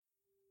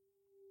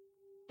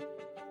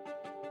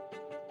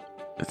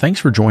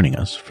Thanks for joining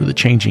us for the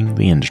Changing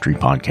the Industry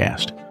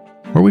podcast,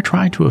 where we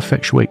try to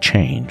effectuate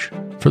change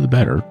for the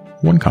better,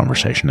 one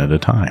conversation at a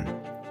time.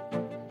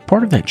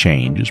 Part of that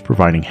change is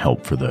providing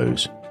help for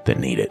those that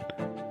need it.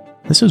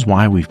 This is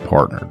why we've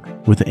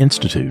partnered with the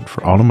Institute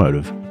for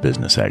Automotive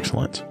Business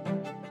Excellence.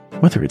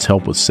 Whether it's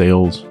help with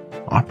sales,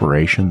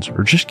 operations,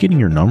 or just getting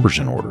your numbers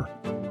in order,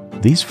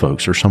 these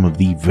folks are some of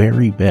the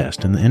very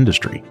best in the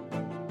industry.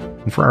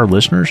 And for our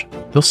listeners,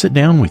 they'll sit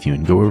down with you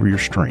and go over your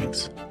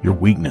strengths, your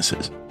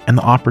weaknesses, and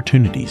the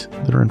opportunities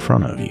that are in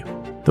front of you.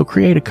 They'll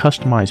create a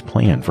customized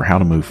plan for how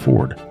to move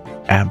forward,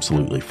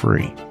 absolutely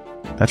free.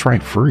 That's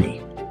right, free.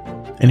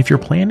 And if your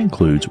plan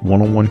includes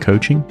one-on-one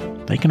coaching,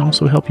 they can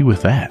also help you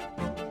with that.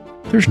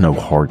 There's no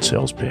hard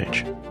sales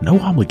pitch, no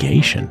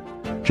obligation,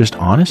 just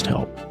honest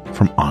help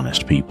from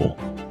honest people.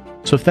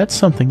 So if that's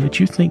something that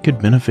you think could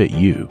benefit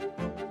you,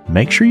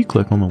 make sure you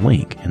click on the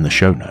link in the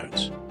show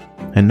notes.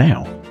 And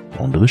now,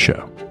 on to the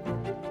show.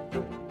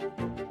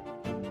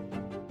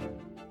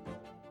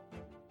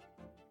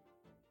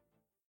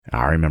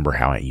 I remember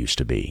how it used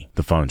to be.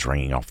 The phone's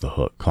ringing off the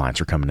hook.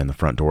 Clients are coming in the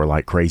front door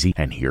like crazy,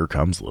 and here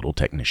comes little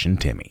technician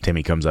Timmy.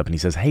 Timmy comes up and he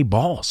says, "Hey,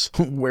 boss,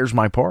 where's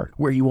my part?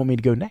 Where you want me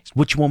to go next?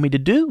 What you want me to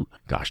do?"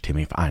 Gosh,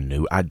 Timmy, if I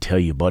knew, I'd tell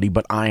you, buddy,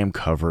 but I am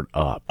covered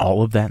up.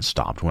 All of that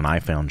stopped when I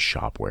found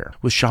Shopware.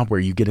 With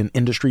Shopware, you get an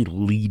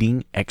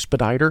industry-leading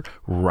expediter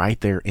right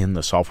there in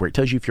the software. It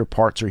tells you if your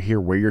parts are here,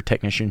 where your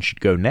technician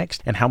should go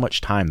next, and how much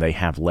time they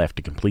have left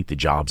to complete the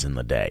jobs in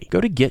the day. Go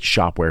to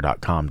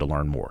getshopware.com to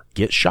learn more.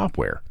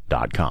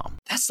 Getshopware.com.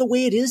 That's the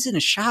way it is in a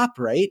shop,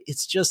 right?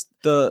 It's just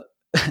the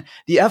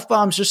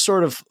F-bombs just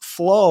sort of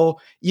flow.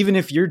 Even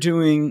if you're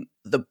doing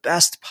the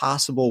best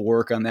possible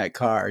work on that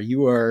car,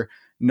 you are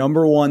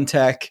number one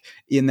tech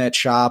in that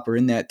shop or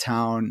in that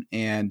town,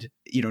 and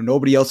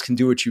nobody else can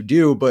do what you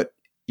do, but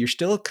you're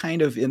still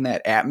kind of in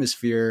that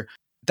atmosphere.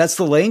 That's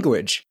the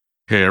language.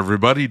 Hey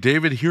everybody,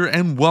 David here,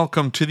 and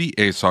welcome to the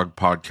ASOG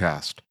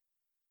podcast.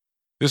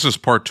 This is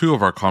part 2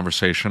 of our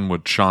conversation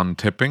with Sean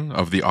Tipping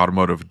of the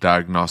Automotive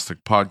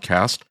Diagnostic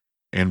Podcast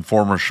and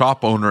former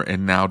shop owner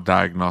and now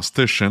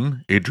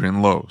diagnostician,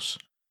 Adrian Lowe's.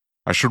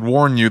 I should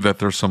warn you that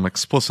there's some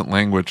explicit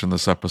language in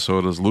this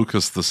episode as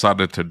Lucas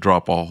decided to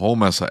drop a whole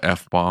mess of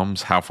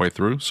F-bombs halfway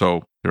through,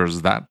 so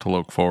there's that to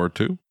look forward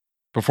to.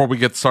 Before we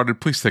get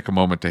started, please take a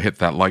moment to hit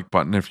that like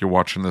button if you're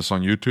watching this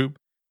on YouTube.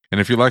 And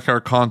if you like our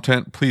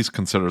content, please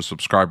consider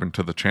subscribing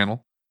to the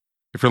channel.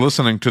 If you're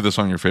listening to this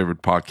on your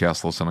favorite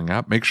podcast listening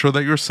app, make sure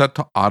that you're set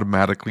to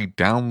automatically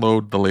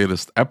download the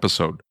latest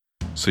episode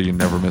so you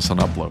never miss an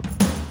upload.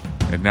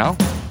 And now,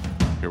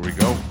 here we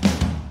go.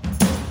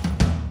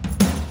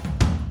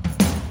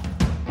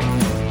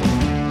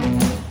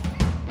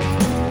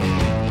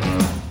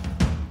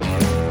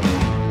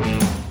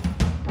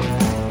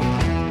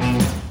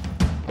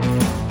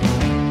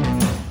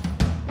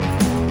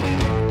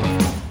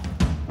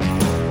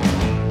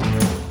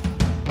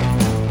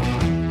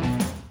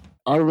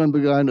 I remember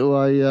going to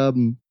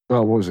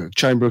a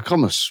Chamber of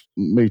Commerce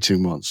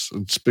meeting once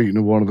and speaking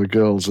to one of the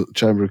girls at the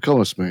Chamber of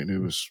Commerce meeting,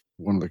 who was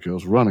one of the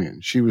girls running it.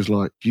 And she was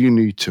like, "You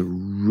need to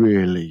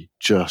really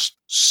just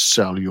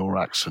sell your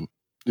accent,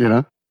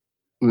 And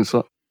it's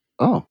like,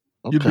 oh,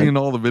 okay. You'd be in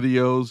all the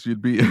videos.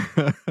 You'd be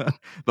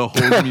the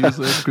whole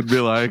music would be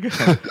like,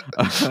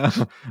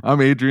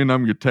 "I'm Adrian.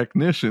 I'm your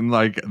technician."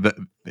 Like that,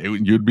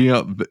 you'd be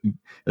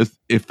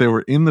if they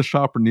were in the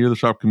shop or near the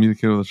shop,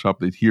 communicating with the shop,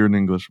 they'd hear an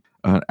English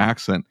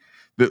accent.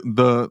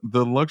 The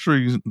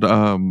luxury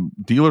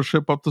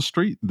dealership up the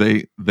street,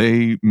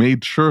 they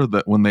made sure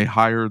that when they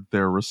hired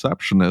their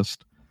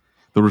receptionist,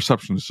 the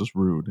receptionist is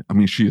rude. I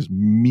mean, she is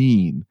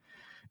mean.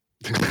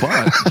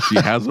 But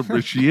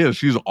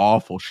she's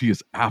awful. She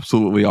is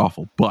absolutely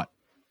awful, but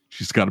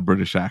she's got a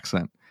British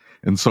accent.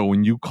 And so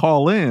when you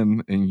call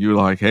in and you're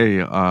like,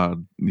 "Hey, I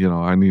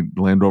need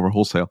Land Rover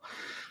wholesale,"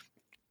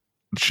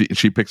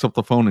 she picks up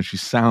the phone and she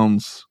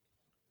sounds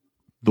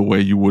the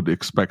way you would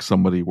expect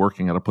somebody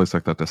working at a place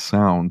like that to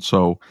sound.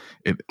 So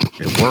it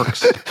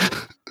works.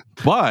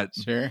 But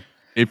sure,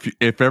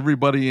 if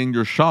everybody in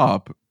your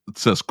shop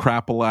says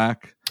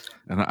Crapalack,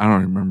 and I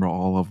don't remember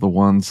all of the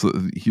ones.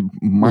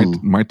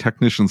 My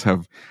technicians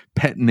have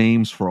pet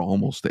names for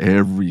almost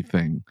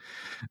everything,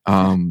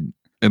 and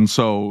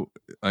so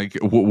like,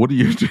 what do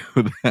you do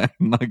with that?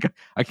 Like,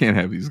 I can't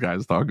have these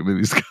guys talking to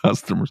these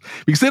customers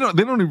because they don't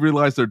even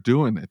realize they're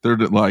doing it. They're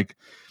like,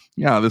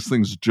 "Yeah, this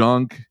thing's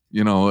junk,"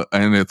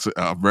 and it's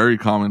a very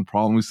common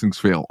problem. These things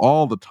fail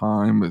all the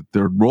time.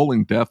 They're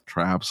rolling death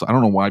traps. I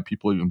don't know why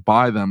people even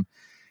buy them,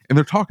 and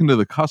they're talking to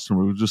the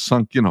customer who just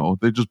sunk.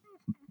 They just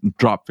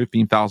dropped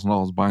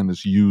 $15,000 buying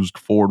this used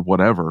Ford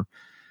whatever,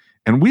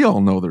 and we all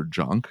know they're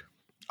junk.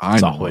 I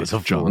know always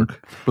it's junk,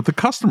 but the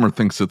customer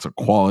thinks it's a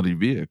quality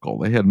vehicle.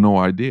 They had no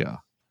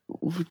idea.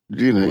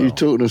 You're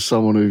talking to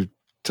someone who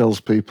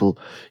tells people,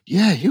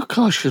 "Yeah, your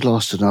car should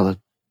last another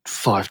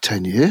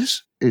 5-10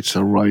 years. It's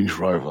a Range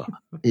Rover.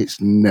 It's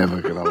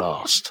never going to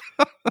last."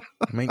 I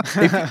mean,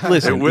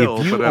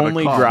 if you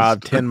only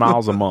drive 10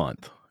 miles a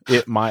month,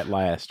 it might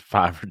last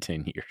 5 or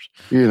 10 years.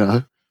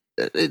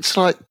 it's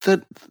like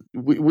that.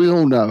 We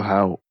all know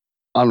how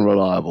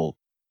unreliable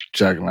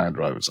Jag Land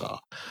Rovers are.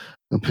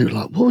 And people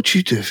are like, what would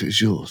you do if it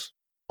was yours?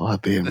 Buy a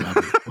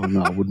BMW. Well,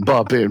 no, I wouldn't buy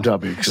a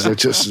BMW because they're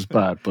just as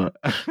bad, but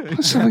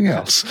something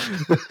else.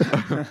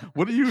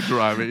 What do you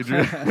drive,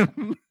 Adrian?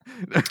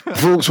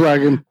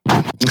 Volkswagen.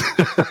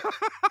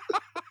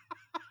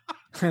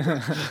 I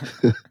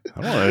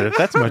don't know if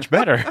that's much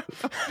better.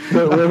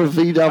 We're a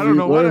VW. I don't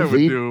know what I would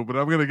V- do, but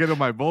I'm going to get in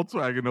my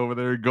Volkswagen over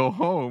there and go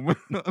home.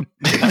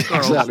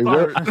 Exactly.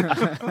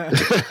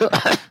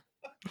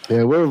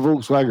 Yeah, we're a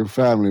Volkswagen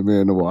family, me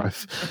and the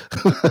wife.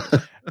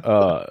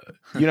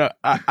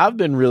 I've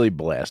been really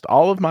blessed.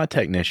 All of my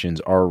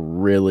technicians are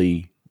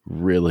really,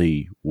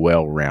 really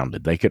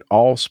well-rounded. They could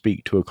all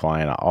speak to a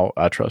client.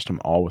 I trust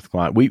them all with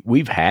client.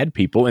 We've had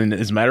people, and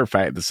as a matter of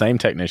fact, the same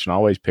technician I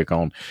always pick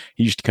on.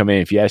 He used to come in.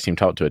 If you asked him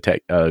to talk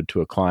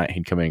to a client,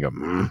 he'd come in and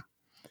go,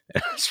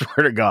 I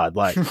swear to God,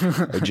 like,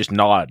 or just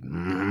nod.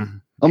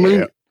 I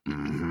mean,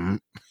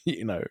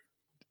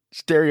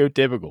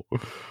 stereotypical.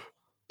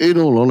 In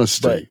all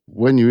honesty,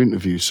 when you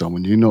interview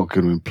someone, you're not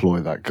going to employ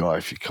that guy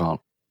if you can't.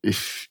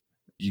 If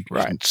you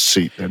can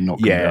see they're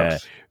not going to.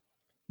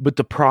 But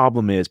the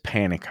problem is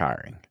panic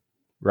hiring,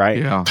 right?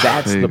 Yeah,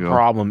 that's the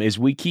problem. Is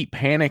we keep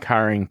panic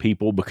hiring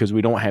people because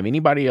we don't have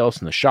anybody else,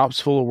 and the shop's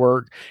full of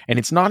work. And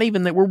it's not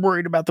even that we're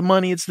worried about the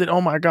money; it's that,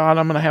 oh my God,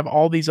 I'm going to have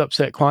all these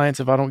upset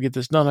clients if I don't get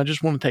this done. I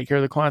just want to take care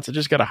of the clients. I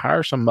just got to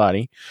hire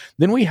somebody.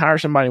 Then we hire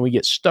somebody, and we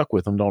get stuck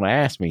with them. Don't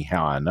ask me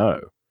how I know,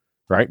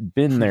 right?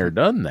 Been there,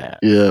 done that.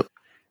 Yeah.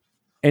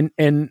 And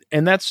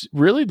that's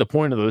really the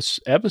point of this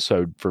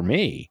episode for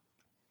me,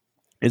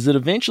 is that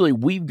eventually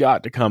we've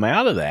got to come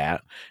out of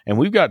that, and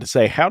we've got to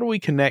say, how do we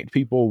connect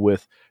people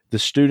with the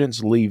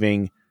students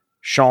leaving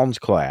Sean's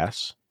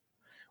class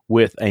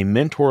with a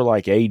mentor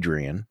like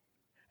Adrian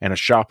and a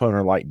shop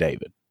owner like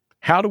David?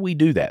 How do we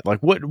do that?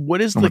 Like,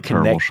 what is I'm the a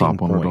terrible connecting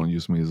shop owner. point? Don't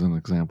use me as an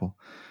example.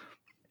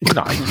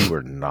 No, you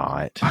are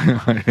not.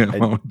 I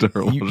am a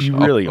terrible you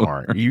shop really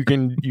owner. aren't. You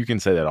can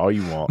say that all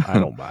you want. I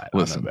don't buy it.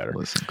 Listen, I know better.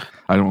 listen.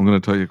 I'm going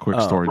to tell you a quick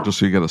story just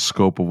so you get a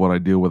scope of what I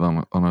deal with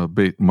on a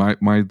bait.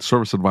 My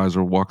service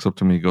advisor walks up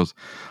to me and goes,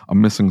 I'm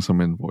missing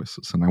some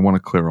invoices and I want to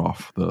clear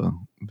off the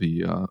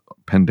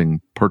pending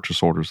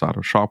purchase orders out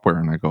of Shopware.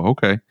 And I go,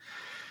 okay,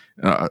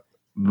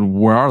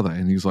 where are they?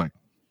 And he's like,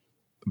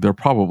 they're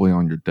probably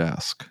on your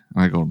desk.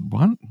 And I go,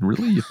 what?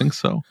 Really? You think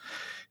so?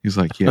 He's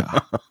like,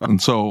 yeah.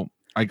 And so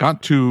I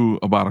got to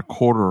about a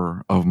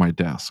quarter of my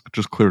desk,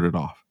 just cleared it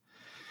off.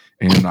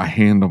 And I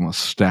hand him a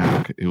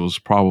stack. It was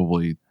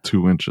probably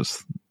 2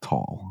 inches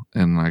tall.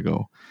 And I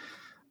go,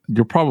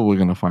 you're probably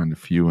going to find a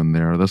few in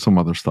there. There's some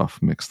other stuff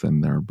mixed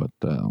in there, but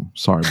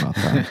sorry about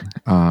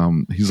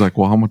that. He's like,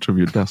 well, how much of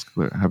your desk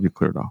have you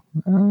cleared off?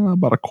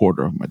 About a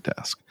quarter of my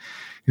desk.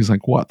 He's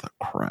like, what the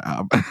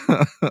crap?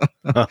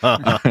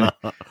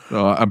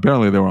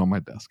 Apparently they were on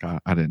my desk.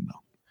 I didn't know.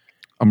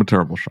 I'm a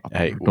terrible shopper.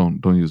 Hey,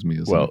 don't use me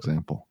as an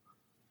example.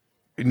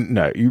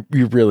 No,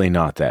 you're really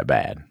not that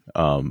bad.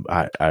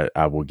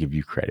 I will give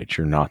you credit.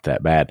 You're not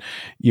that bad.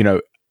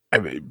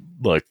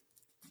 Look,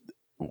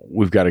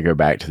 we've got to go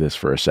back to this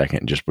for a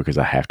second just because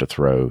I have to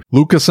throw.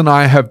 Lucas and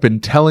I have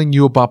been telling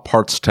you about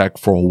Parts Tech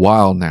for a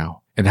while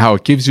now and how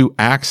it gives you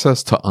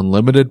access to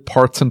unlimited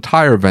parts and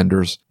tire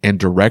vendors and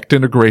direct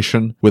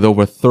integration with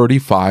over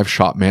 35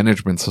 shop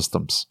management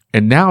systems.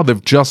 And now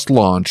they've just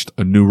launched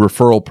a new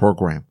referral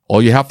program.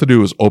 All you have to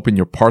do is open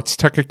your Parts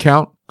Tech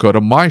account, go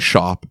to My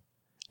Shop,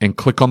 and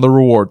click on the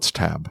Rewards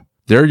tab.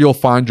 There you'll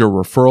find your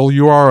referral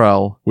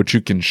URL, which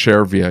you can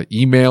share via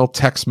email,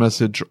 text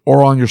message,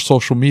 or on your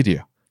social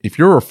media. If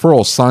your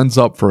referral signs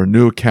up for a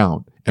new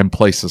account and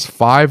places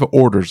 5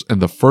 orders in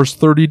the first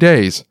 30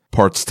 days,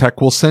 Parts Tech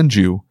will send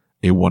you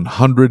a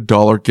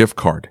 $100 gift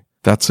card.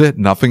 That's it.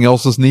 Nothing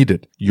else is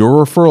needed.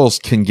 Your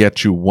referrals can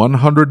get you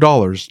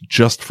 $100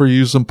 just for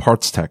using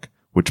Parts Tech,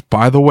 which,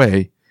 by the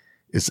way,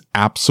 is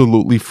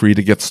absolutely free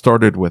to get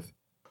started with.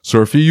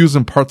 So if you're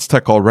using Parts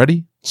Tech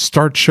already,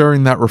 start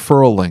sharing that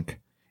referral link.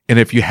 And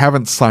if you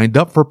haven't signed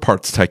up for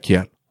Parts Tech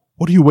yet,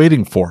 what are you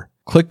waiting for?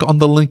 Click on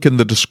the link in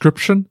the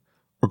description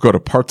or go to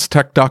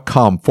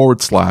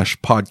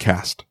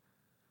partstech.com/podcast.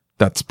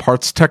 That's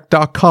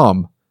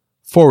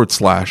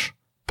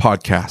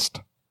partstech.com/podcast.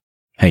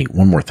 Hey,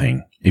 one more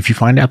thing. If you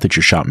find out that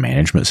your shop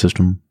management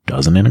system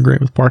doesn't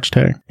integrate with Parts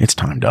Tech, it's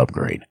time to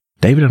upgrade.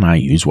 David and I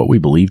use what we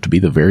believe to be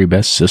the very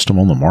best system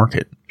on the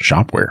market,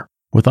 Shopware.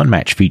 With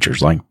unmatched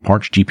features like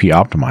Parts GP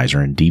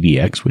Optimizer and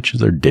DVX, which is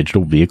their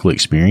digital vehicle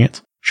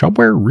experience,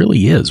 Shopware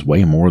really is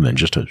way more than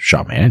just a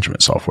shop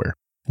management software.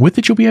 With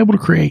it, you'll be able to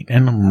create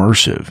an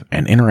immersive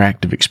and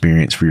interactive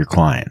experience for your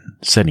client,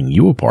 setting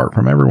you apart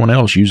from everyone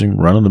else using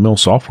run-of-the-mill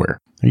software.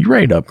 Are you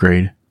ready to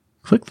upgrade?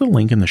 Click the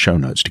link in the show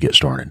notes to get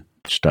started.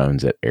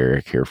 Stones at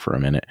Eric here for a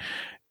minute.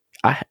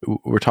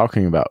 We're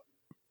talking about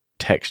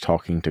text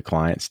talking to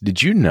clients.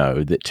 Did you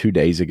know that 2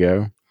 days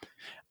ago,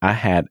 I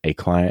had a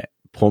client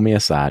pull me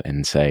aside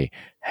and say,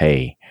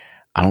 hey,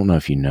 I don't know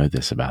if you know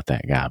this about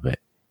that guy, but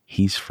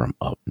he's from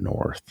up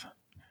north.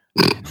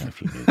 I didn't know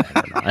if you knew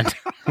that or not.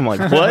 I'm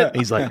like, what?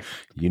 He's like,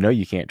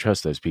 you can't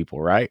trust those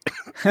people, right?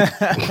 What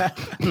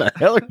the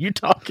hell are you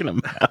talking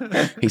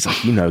about? He's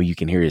like, you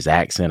can hear his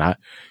accent.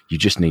 You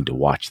just need to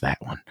watch that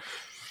one.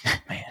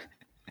 Man,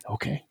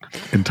 okay.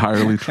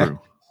 Entirely true.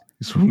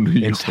 He's from New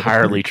York.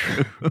 Entirely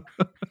true.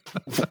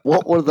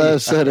 What would they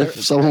have said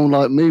if someone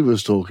like me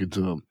was talking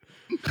to them?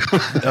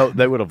 Oh,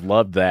 they would have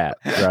loved that,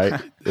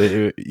 right?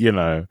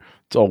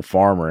 It's old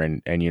Farmer,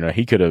 and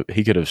he could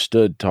have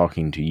stood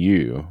talking to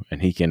you,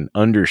 and he can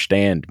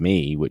understand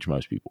me, which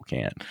most people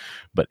can't.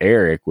 But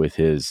Eric, with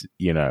his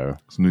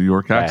his New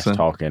York fast accent,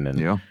 talking,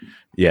 and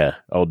yeah.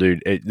 Oh,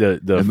 dude, in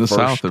the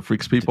South, it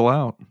freaks people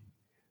out.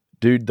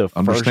 Dude, the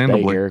first day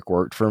Eric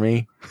worked for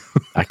me,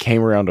 I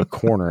came around a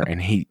corner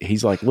and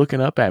he's like looking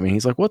up at me.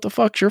 He's like, "What the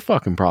fuck's your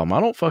fucking problem? I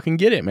don't fucking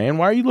get it, man.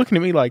 Why are you looking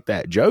at me like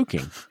that,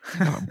 joking?"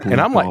 And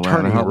I'm like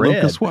turning red.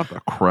 Lucas, what the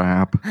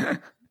crap?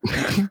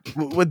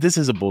 Well, this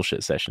is a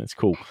bullshit session. It's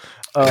cool.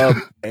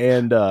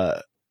 And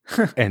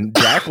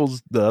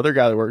Jackal's, the other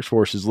guy that works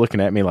for us, is looking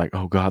at me like,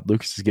 "Oh God,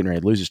 Lucas is getting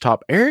ready to lose his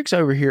top. Eric's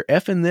over here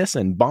effing this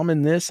and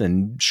bombing this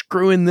and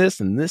screwing this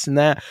and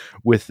that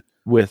with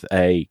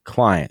a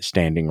client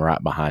standing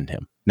right behind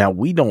him." Now,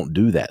 we don't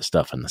do that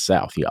stuff in the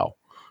South, y'all,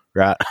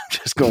 right? I'm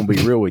just going to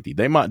be real with you.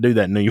 They might do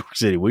that in New York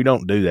City. We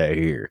don't do that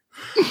here.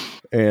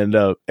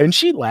 And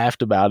she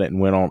laughed about it and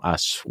went on. I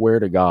swear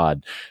to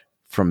God,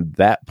 from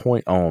that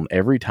point on,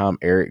 every time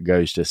Eric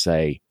goes to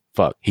say,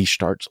 fuck, he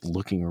starts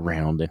looking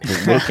around and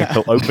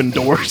he'll open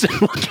doors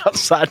and look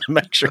outside to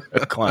make sure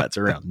the client's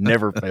around.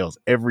 Never fails,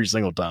 every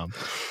single time.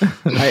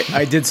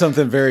 I did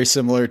something very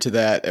similar to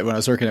that when I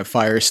was working at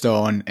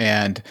Firestone,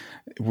 and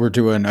we're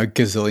doing a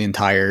gazillion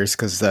tires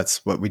because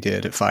that's what we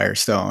did at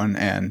Firestone,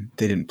 and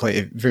they didn't play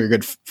a very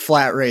good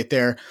flat rate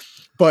there.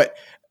 But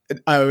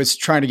I was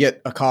trying to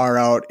get a car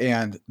out,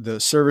 and the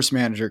service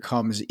manager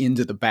comes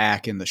into the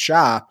back in the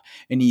shop,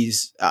 and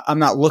I'm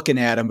not looking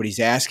at him, but he's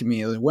asking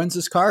me, "When's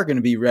this car going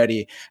to be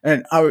ready?"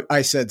 And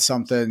I said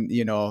something,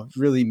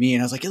 really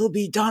mean. I was like, "It'll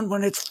be done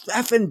when it's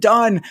effing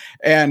done."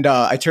 And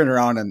I turned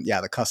around, and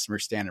the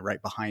customer's standing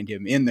right behind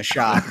him in the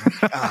shop.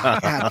 Oh,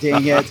 God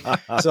dang it.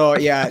 So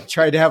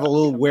tried to have a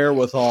little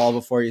wherewithal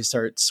before you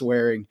start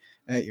swearing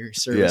at your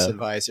service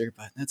advisor,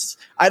 but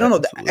I don't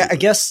know. I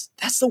guess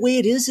that's the way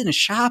it is in a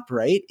shop,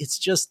 right? It's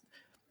just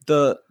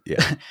the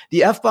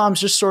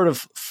F-bombs just sort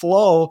of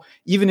flow.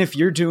 Even if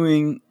you're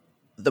doing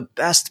the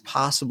best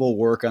possible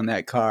work on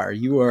that car,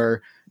 you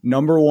are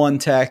number one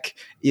tech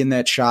in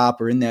that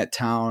shop or in that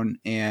town,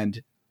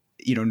 and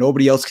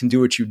nobody else can do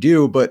what you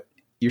do, but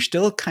you're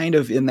still kind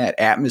of in that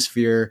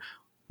atmosphere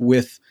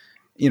with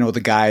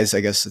the guys. I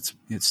guess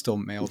it's still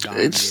male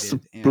dominated. It's the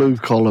blue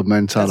collar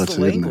mentality. That's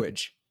the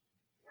language.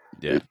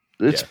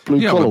 It's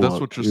blue collar. But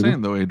that's what you're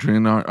saying, though,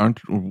 Adrian.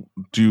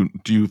 Do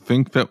you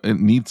think that it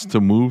needs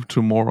to move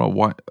to more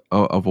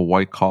of a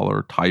white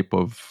collar type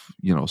of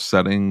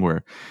setting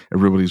where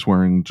everybody's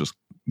wearing just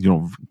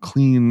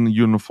clean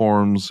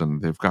uniforms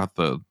and they've got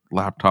the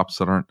laptops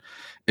that aren't?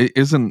 It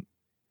isn't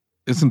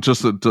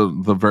just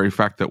the very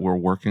fact that we're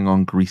working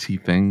on greasy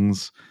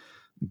things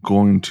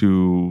going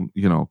to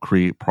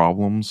create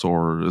problems,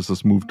 or is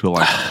this move to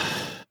like?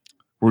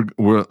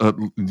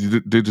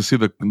 Did you see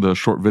the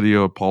short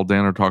video of Paul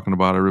Danner talking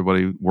about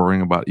everybody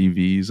worrying about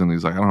EVs? And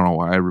he's like, I don't know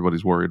why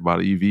everybody's worried about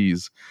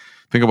EVs.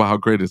 Think about how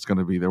great it's going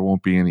to be. There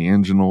won't be any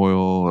engine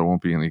oil. There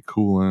won't be any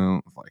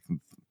coolant. Like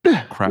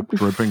crap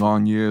dripping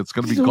on you. It's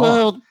going to be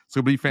gone. It's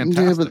going to be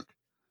fantastic. Yeah, but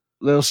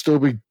there'll still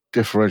be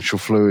differential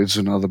fluids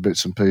and other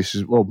bits and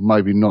pieces. Well,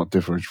 maybe not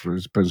differential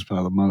fluids. Depends on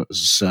how the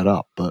motors are set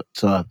up. But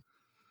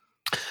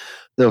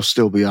there'll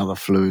still be other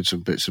fluids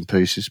and bits and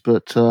pieces.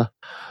 But I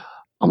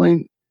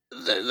mean,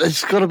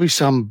 there's got to be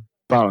some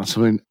balance.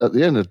 I mean, at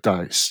the end of the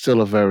day, it's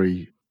still a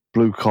very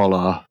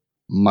blue-collar,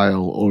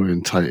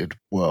 male-orientated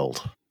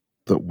world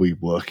that we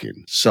work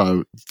in.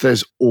 So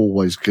there's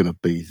always going to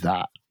be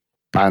that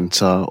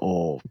banter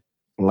or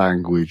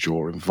language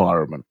or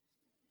environment.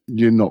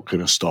 You're not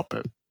going to stop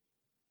it.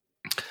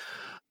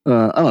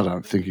 And I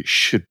don't think it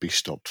should be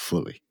stopped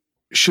fully.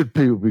 Should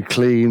people be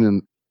clean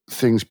and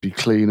things be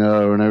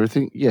cleaner and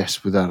everything?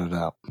 Yes, without a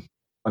doubt.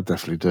 I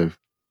definitely do.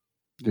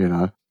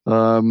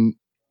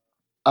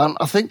 And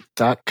I think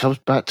that comes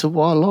back to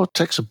why a lot of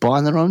techs are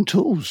buying their own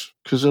tools,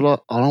 because they're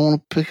like, I don't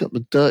want to pick up the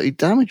dirty,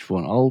 damaged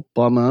one. I'll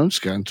buy my own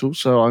scan tool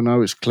so I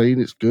know it's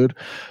clean, it's good.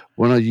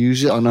 When I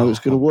use it, I know it's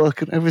going to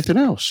work and everything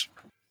else.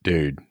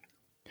 Dude,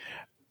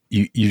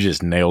 you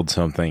just nailed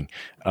something.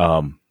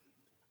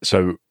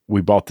 So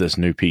we bought this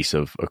new piece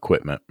of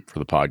equipment for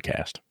the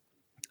podcast.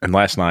 And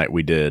last night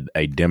we did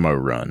a demo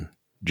run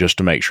just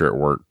to make sure it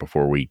worked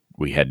before we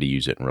had to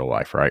use it in real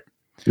life, right?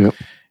 Yep.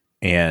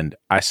 And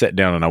I sat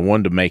down and I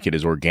wanted to make it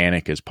as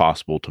organic as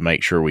possible to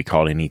make sure we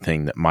caught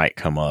anything that might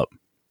come up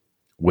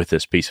with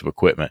this piece of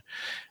equipment.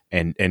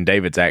 And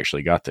David's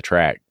actually got the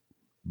track,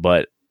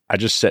 but I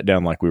just sat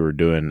down like we were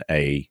doing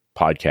a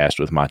podcast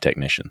with my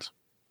technicians.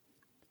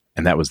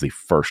 And that was the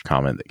first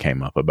comment that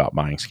came up about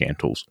buying scan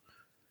tools.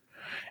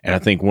 And I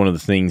think one of the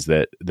things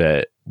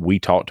that we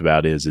talked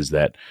about is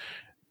that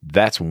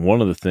that's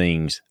one of the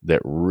things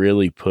that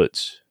really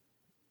puts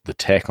the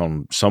tech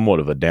on somewhat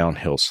of a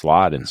downhill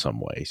slide in some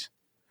ways,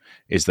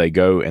 is they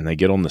go and they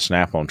get on the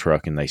Snap-on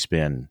truck and they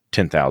spend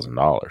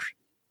 $10,000,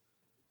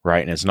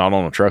 right? And it's not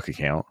on a truck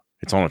account.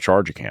 It's on a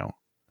charge account.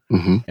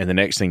 Mm-hmm. And the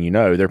next thing you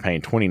know, they're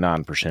paying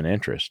 29%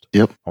 interest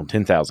Yep. on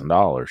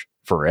 $10,000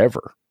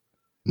 forever.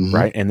 Mm-hmm.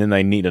 Right. And then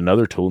they need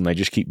another tool and they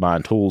just keep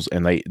buying tools,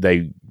 and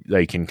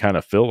they can kind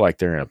of feel like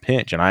they're in a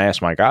pinch. And I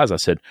asked my guys, I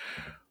said,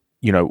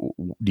 you know,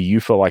 do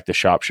you feel like the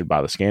shop should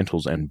buy the scan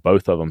tools? And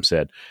both of them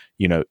said,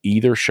 you know,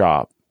 either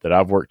shop that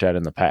I've worked at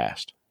in the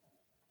past,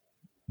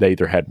 they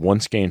either had one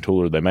scan tool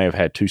or they may have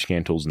had two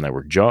scan tools and they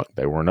were junk.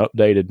 They weren't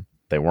updated.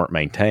 They weren't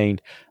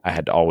maintained. I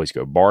had to always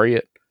go borrow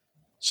it.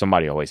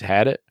 Somebody always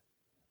had it.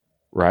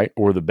 Right.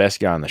 Or the best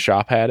guy in the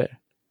shop had it.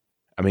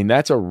 I mean,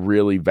 that's a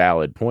really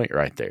valid point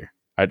right there.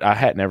 I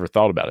hadn't ever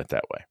thought about it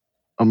that way.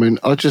 I mean,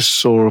 I just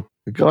saw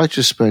a guy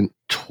just spent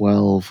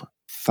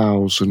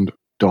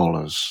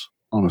 $12,000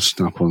 on a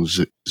Snap-on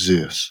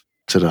Zeus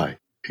today.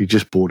 He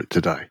just bought it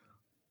today.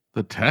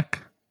 The tech?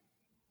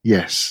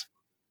 Yes.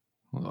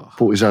 Ugh.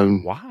 Bought his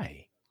own.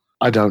 Why?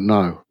 I don't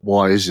know.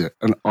 Why is it?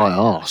 And I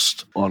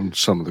asked on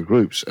some of the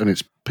groups, and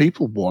it's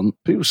people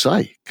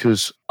say,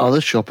 because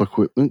other shop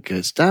equipment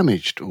gets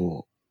damaged,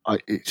 or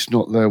it's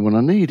not there when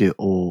I need it,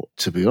 or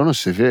to be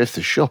honest, if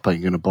the shop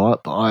ain't going to buy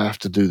it, but I have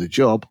to do the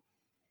job,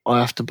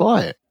 I have to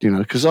buy it, you know,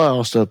 because I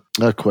asked a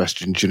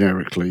question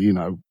generically, you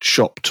know,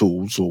 shop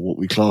tools, or what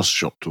we class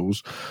shop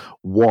tools,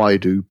 why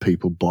do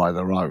people buy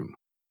their own?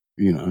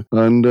 You know,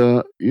 and,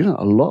 you know,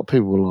 a lot of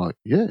people were like,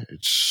 yeah,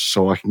 it's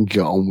so I can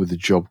get on with the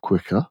job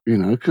quicker, you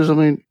know, because I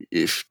mean,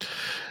 if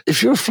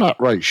you're a flat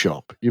rate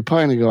shop, you're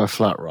paying a guy a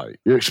flat rate,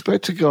 you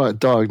expect a guy to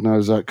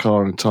diagnose that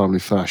car in a timely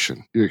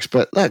fashion. You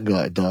expect that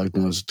guy to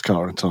diagnose the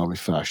car in a timely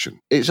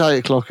fashion. It's 8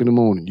 o'clock in the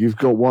morning. You've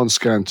got one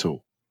scan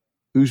tool.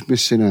 Who's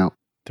missing out?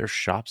 There's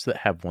shops that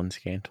have one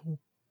scan tool.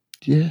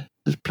 Yeah,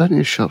 there's plenty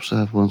of shops that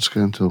have one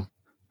scan tool.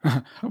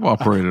 I've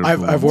operated.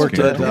 I've worked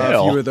at tool.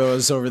 a few of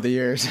those over the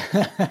years.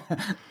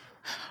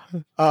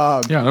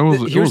 Yeah,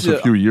 it was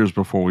a few years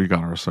before we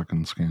got our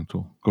second scan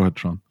tool. Go ahead,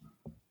 Sean.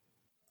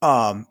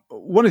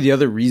 One of the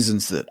other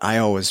reasons that I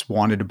always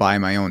wanted to buy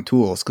my own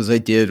tools, because I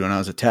did when I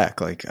was a tech,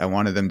 like I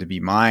wanted them to be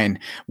mine,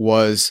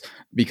 was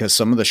because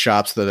some of the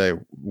shops that I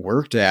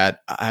worked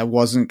at, I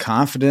wasn't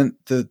confident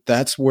that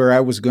that's where I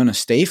was going to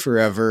stay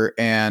forever.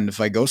 And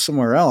if I go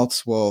somewhere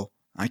else, well,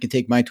 I can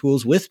take my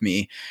tools with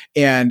me.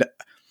 And,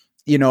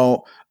 you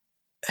know,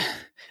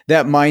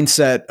 that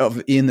mindset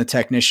of in the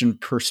technician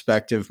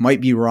perspective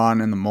might be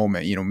wrong in the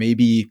moment. You know,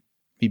 maybe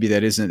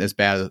that isn't as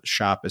bad a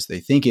shop as they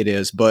think it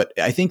is, but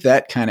I think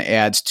that kind of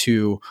adds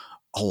to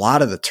a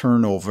lot of the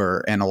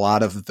turnover and a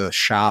lot of the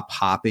shop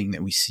hopping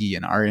that we see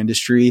in our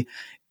industry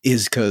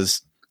is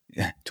because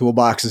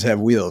toolboxes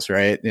have wheels,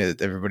 right?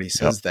 Everybody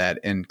says that.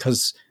 And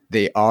because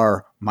they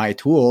are my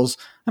tools,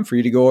 I'm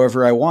free to go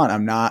wherever I want.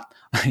 I'm not,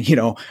 you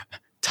know,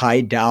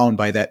 tied down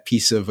by that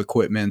piece of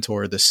equipment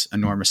or this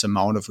enormous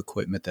amount of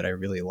equipment that I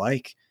really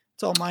like.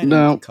 It's all mine.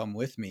 Now, and it can come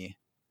with me.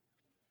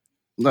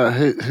 Now,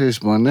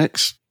 here's my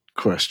next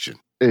question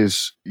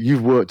is,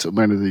 you've worked at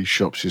many of these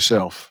shops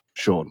yourself,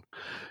 Sean,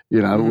 you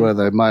know, where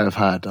they may have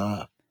had,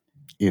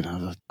 you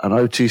know, an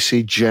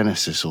OTC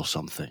Genesis or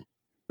something,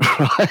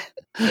 right?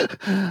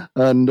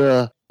 And,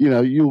 you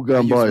know, you'll go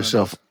and buy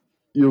yourself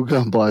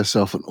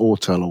an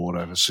Autel or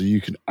whatever, so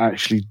you can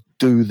actually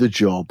do the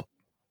job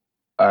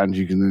and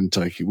you can then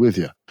take it with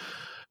you.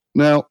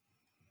 Now,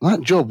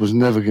 that job was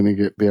never going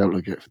to be able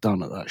to get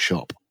done at that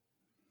shop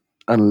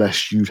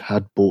unless you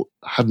hadn't bought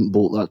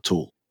that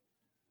tool.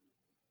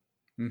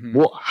 Mm-hmm.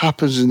 What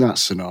happens in that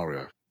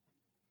scenario?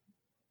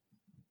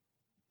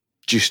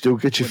 Do you still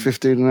get your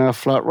 15 an hour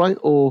flat rate,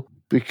 or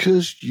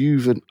because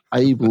you've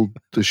enabled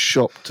the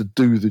shop to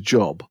do the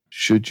job,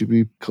 should you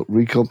be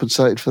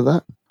recompensated for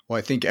that? Well,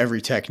 I think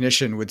every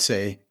technician would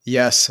say,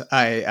 yes,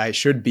 I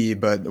should be,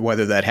 but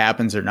whether that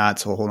happens or not,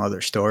 it's a whole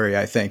other story.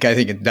 I think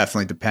it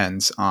definitely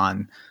depends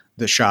on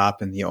the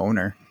shop and the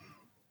owner.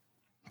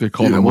 They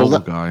call the mobile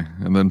guy,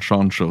 and then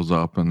Sean shows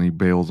up and he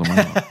bails them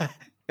out.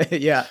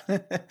 Yeah.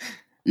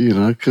 You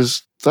know,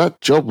 because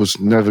that job was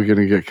never going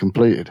to get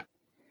completed.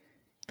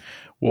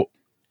 Well,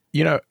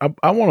 you know,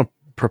 I want to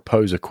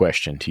propose a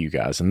question to you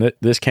guys, and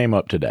this came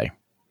up today.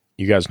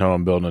 You guys know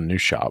I'm building a new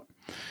shop,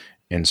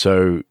 and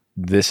so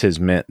this has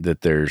meant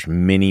that there's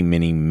many,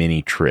 many,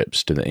 many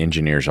trips to the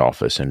engineer's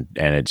office, and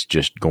it's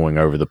just going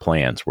over the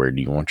plans. Where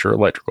do you want your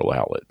electrical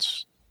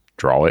outlets?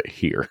 Draw it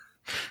here,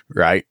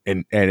 right?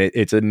 And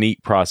it's a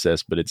neat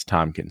process, but it's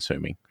time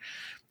consuming.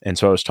 And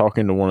so I was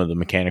talking to one of the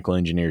mechanical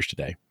engineers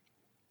today,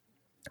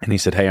 and he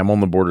said, hey, I'm on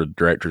the board of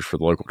directors for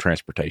the local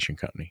transportation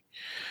company.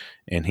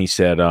 And he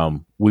said,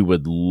 we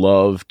would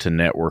love to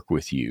network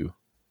with you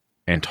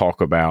and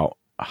talk about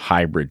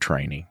hybrid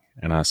training.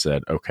 And I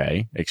said,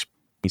 okay.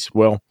 He said,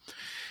 well,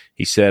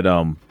 he said,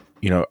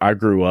 you know, I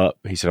grew up,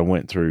 he said, I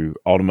went through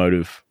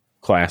automotive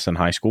class in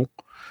high school.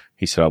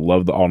 He said, I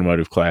love the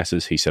automotive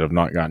classes. He said, I've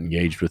not gotten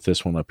engaged with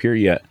this one up here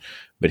yet.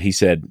 But he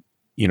said,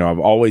 I've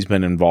always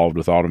been involved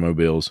with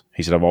automobiles.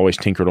 He said, I've always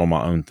tinkered on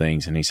my own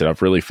things. And he said,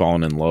 I've really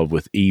fallen in love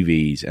with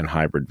EVs and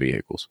hybrid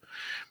vehicles.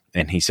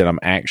 And he said, I'm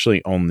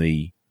actually on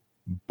the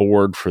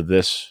board for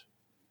this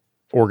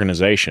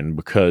organization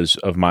because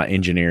of my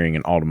engineering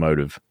and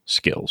automotive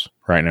skills.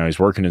 Right now, he's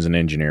working as an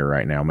engineer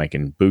right now,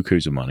 making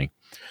bukus of money.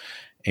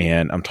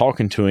 And I'm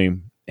talking to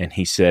him, and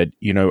he said,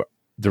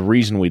 the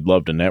reason we'd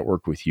love to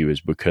network with you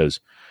is because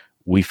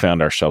we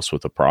found ourselves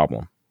with a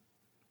problem.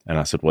 And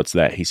I said, what's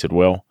that? He said,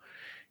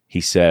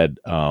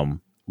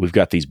 we've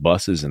got these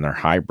buses and they're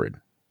hybrid.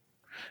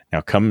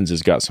 Now, Cummins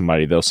has got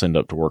somebody they'll send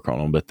up to work on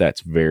them, but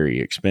that's very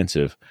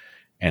expensive.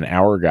 And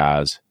our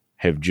guys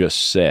have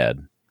just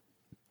said,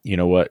 you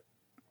know what?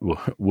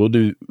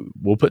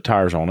 We'll put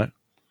tires on it.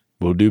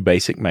 We'll do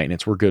basic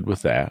maintenance. We're good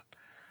with that.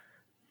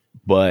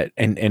 But,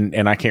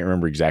 and I can't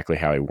remember exactly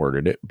how he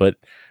worded it, but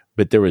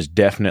there was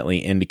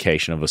definitely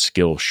indication of a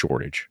skill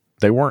shortage.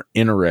 They weren't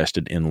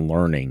interested in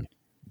learning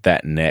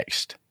that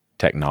next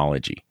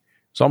technology.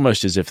 It's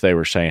almost as if they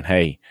were saying,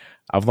 hey,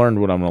 I've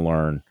learned what I'm going to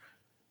learn.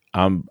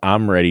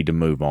 I'm ready to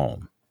move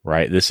on,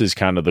 right? This is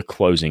kind of the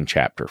closing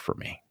chapter for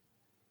me.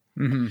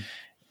 Mm-hmm.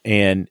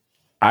 And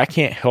I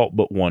can't help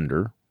but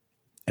wonder,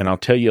 and I'll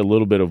tell you a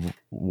little bit of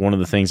one of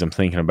the things I'm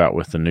thinking about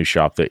with the new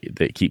shop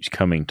that keeps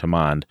coming to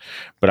mind,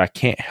 but I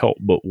can't help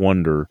but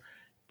wonder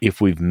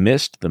if we've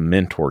missed the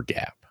mentor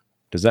gap.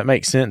 Does that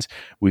make sense?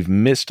 We've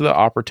missed the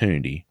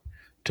opportunity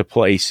to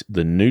place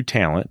the new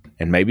talent,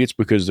 and maybe it's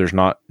because there's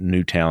not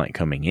new talent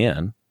coming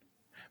in.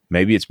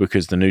 Maybe it's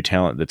because the new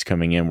talent that's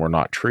coming in we're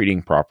not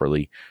treating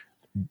properly.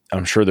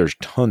 I'm sure there's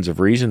tons of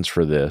reasons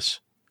for this,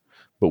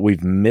 but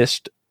we've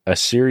missed a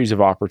series of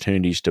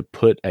opportunities to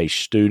put a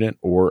student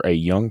or a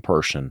young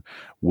person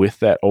with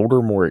that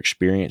older, more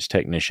experienced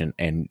technician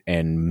and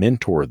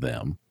mentor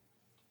them,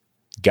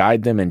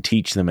 guide them and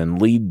teach them and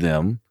lead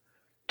them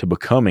to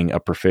becoming a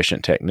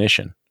proficient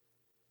technician.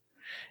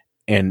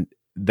 And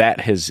that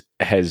has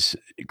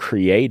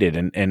created,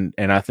 and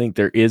I think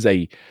there is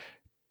a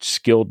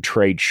skilled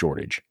trade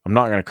shortage. I'm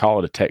not going to call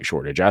it a tech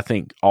shortage. I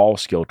think all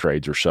skilled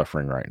trades are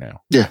suffering right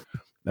now. Yeah.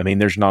 I mean,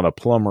 there's not a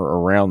plumber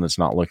around that's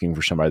not looking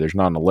for somebody. There's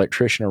not an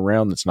electrician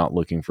around that's not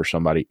looking for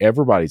somebody.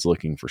 Everybody's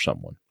looking for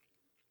someone.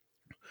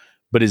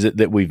 But is it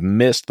that we've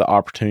missed the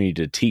opportunity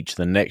to teach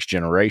the next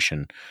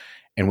generation?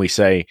 And we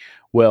say,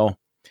 well,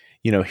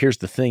 here's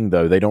the thing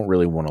though, they don't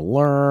really want to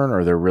learn,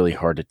 or they're really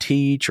hard to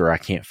teach, or I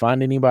can't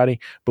find anybody,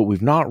 but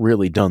we've not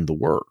really done the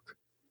work.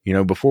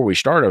 Before we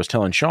started, I was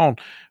telling Sean,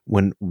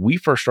 when we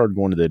first started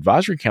going to the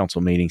advisory council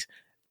meetings,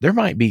 there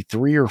might be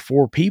 3 or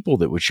 4 people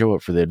that would show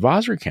up for the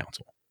advisory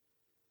council.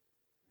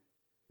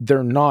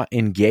 They're not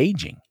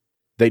engaging.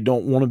 They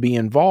don't want to be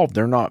involved.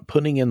 They're not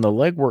putting in the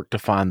legwork to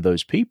find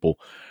those people.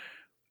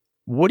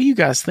 What do you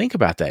guys think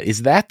about that?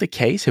 Is that the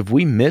case? Have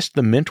we missed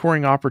the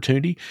mentoring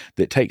opportunity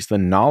that takes the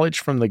knowledge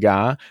from the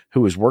guy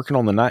who was working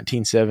on the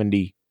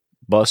 1970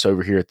 bus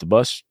over here at the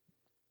bus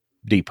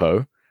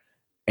depot,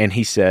 and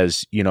he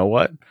says, you know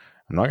what?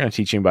 I'm not going to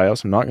teach anybody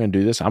else. I'm not going to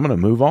do this. I'm going to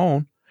move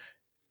on.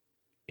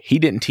 He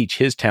didn't teach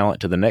his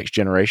talent to the next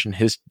generation.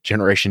 His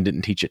generation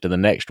didn't teach it to the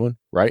next one,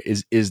 right?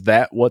 Is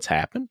that what's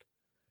happened?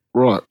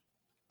 Right.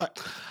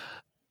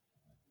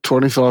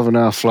 25 an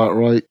hour flat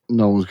rate.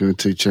 No one's going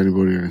to teach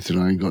anybody anything.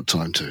 I ain't got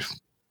time to.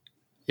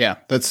 Yeah,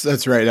 that's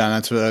right on.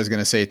 That's what I was going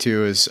to say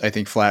too, is I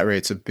think flat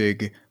rate's a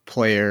big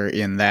player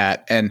in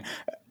that. And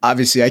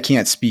obviously I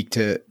can't speak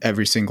to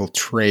every single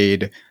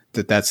trade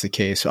that's the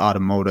case.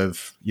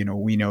 Automotive,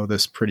 we know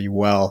this pretty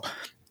well.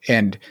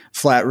 And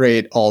flat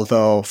rate,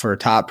 although for a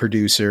top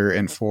producer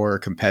and for a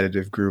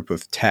competitive group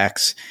of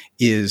techs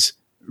is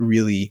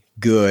really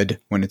good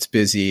when it's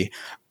busy,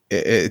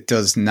 it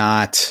does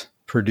not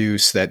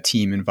produce that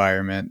team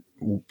environment,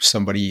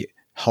 somebody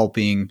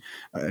helping,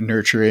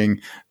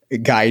 nurturing,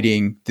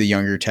 guiding the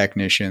younger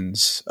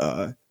technicians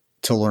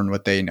to learn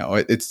what they know.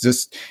 It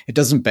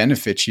doesn't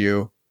benefit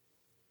you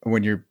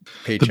when your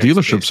paychecks. The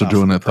dealerships are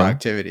doing it,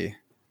 productivity.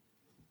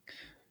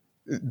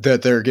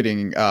 That they're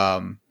getting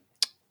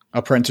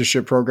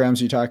apprenticeship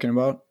programs. You talking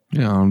about?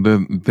 Yeah,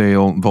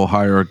 they'll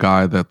hire a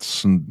guy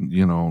that's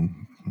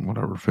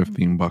whatever,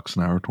 $15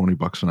 an hour,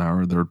 $20 an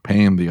hour. They're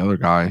paying the other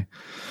guy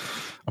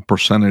a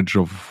percentage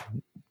of.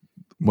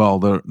 Well,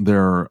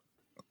 they're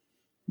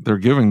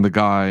giving the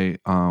guy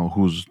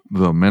who's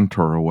the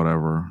mentor or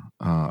whatever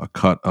a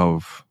cut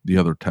of the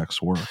other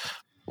tech's work.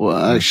 Well,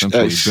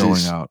 actually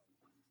billing out.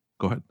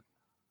 Go ahead.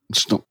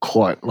 It's not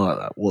quite like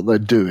that. What they're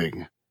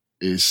doing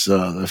is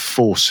they're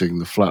forcing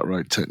the flat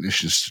rate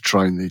technicians to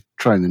train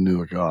the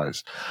newer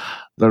guys.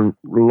 There are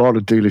a lot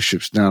of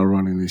dealerships now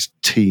running this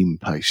team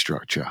pay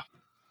structure.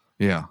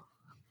 Yeah.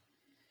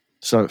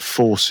 So it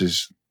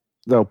forces,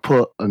 they'll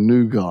put a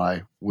new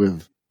guy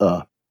with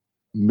a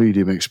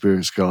medium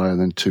experienced guy and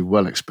then 2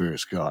 well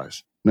experienced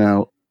guys.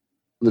 Now,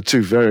 the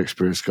 2 very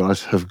experienced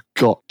guys have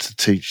got to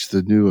teach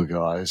the newer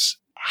guys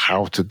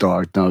how to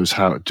diagnose,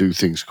 how to do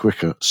things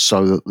quicker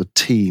so that the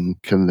team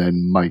can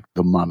then make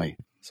the money.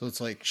 So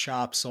it's like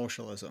shop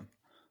socialism.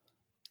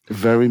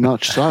 Very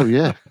much so,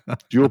 yeah.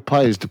 Your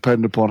pay is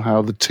dependent upon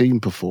how the team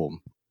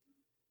perform.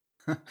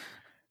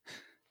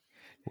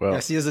 Well, yeah,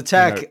 see, as a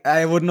tech,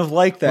 I wouldn't have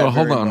liked that. Well,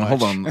 hold very on, much.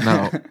 hold on.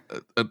 Now,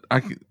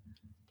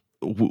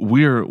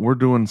 we're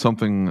doing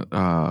something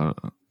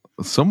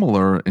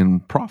similar in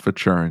profit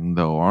sharing,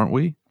 though, aren't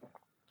we?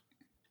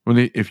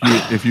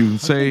 If you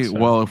say, so.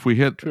 well, if we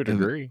hit to a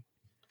degree.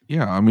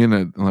 yeah, I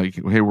mean, like,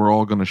 hey, we're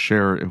all going to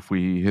share if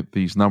we hit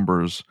these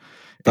numbers.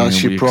 That's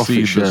and your we profit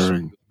exceed this-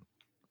 sharing.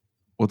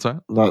 What's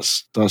that?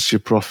 That's your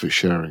profit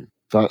sharing.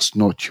 That's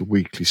not your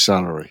weekly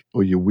salary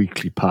or your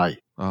weekly pay.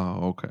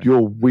 Oh, okay.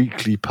 Your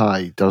weekly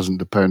pay doesn't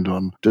depend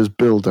on, does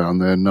Bill down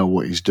there know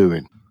what he's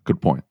doing?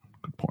 Good point.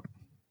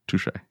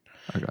 Touche.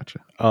 I got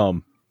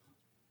you.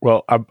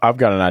 Well, I've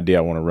got an idea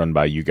I want to run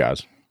by you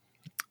guys.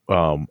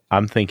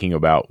 I'm thinking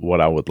about what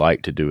I would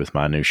like to do with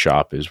my new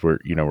shop. Is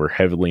we're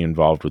heavily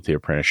involved with the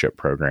apprenticeship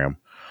program.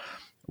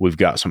 We've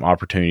got some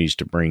opportunities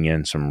to bring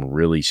in some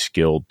really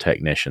skilled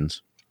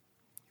technicians.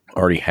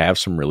 Already have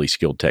some really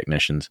skilled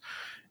technicians.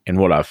 And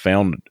what I've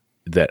found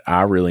that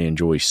I really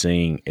enjoy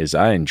seeing is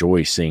I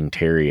enjoy seeing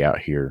Terry out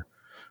here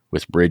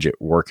with Bridget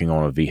working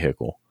on a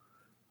vehicle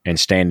and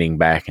standing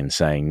back and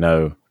saying,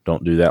 no,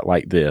 don't do that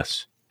like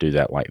this. Do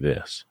that like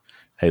this.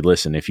 Hey,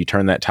 listen, if you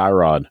turn that tie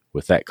rod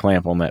with that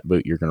clamp on that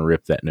boot, you're going to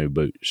rip that new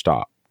boot.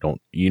 Stop.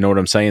 Don't, you know what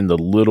I'm saying? The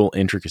little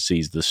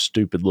intricacies, the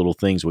stupid little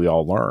things we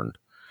all learned.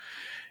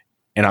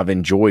 And I've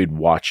enjoyed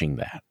watching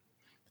that.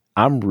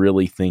 I'm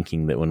really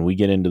thinking that when we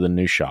get into the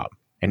new shop,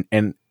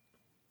 and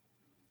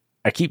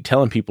I keep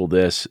telling people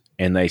this,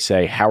 and they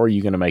say, how are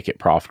you going to make it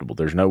profitable?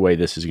 There's no way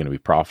this is going to be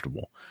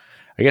profitable.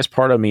 I guess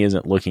part of me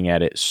isn't looking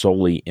at it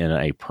solely in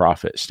a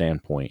profit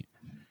standpoint.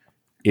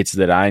 It's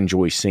that I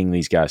enjoy seeing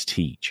these guys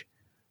teach.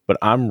 But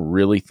I'm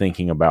really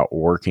thinking about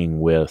working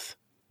with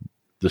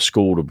the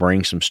school to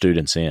bring some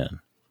students in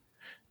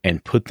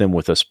and put them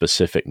with a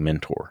specific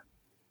mentor.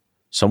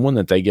 Someone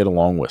that they get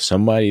along with,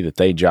 somebody that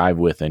they jive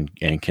with and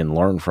can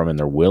learn from and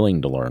they're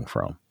willing to learn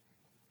from.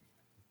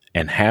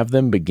 And have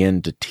them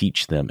begin to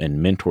teach them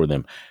and mentor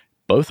them.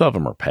 Both of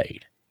them are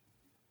paid,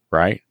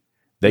 right?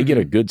 They get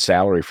a good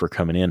salary for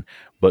coming in,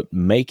 but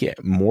make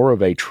it more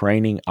of a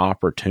training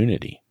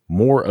opportunity,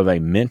 more of a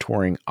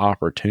mentoring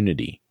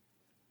opportunity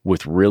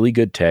with really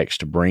good techs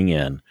to bring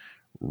in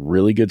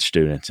really good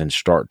students and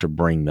start to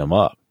bring them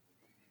up.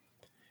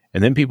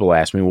 And then people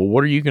ask me, well,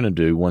 what are you going to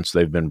do once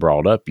they've been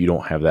brought up? You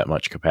don't have that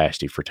much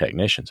capacity for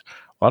technicians.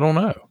 Well, I don't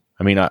know.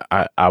 I mean,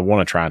 I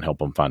want to try and help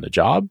them find a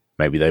job.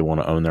 Maybe they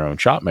want to own their own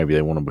shop. Maybe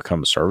they want to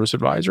become a service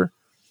advisor.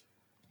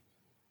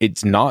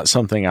 It's not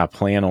something I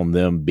plan on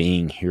them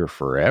being here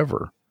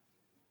forever.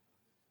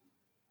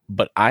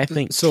 But I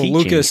think so, teaching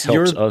Lucas,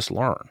 helps us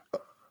learn.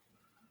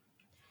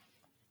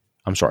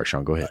 I'm sorry,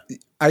 Sean, go ahead.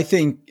 I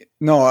think,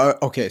 no,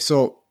 okay.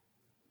 So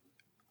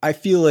I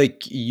feel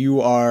like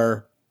you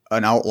are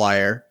an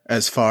outlier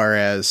as far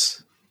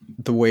as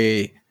the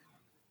way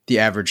the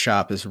average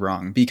shop is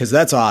run, because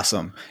that's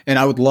awesome. And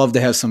I would love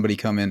to have somebody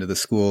come into the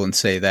school and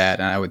say that,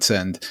 and I would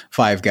send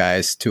 5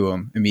 guys to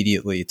them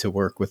immediately to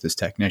work with as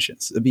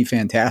technicians. It'd be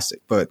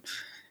fantastic. But,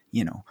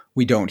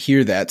 we don't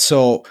hear that.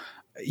 So,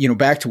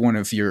 back to one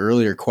of your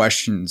earlier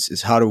questions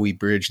is, how do we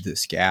bridge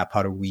this gap?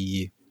 How do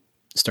we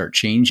start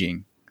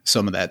changing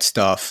some of that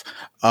stuff?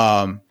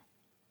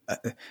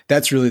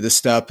 That's really the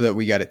step that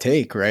we got to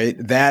take, right?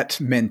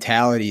 That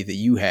mentality that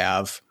you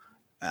have,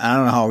 I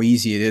don't know how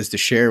easy it is to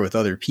share with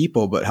other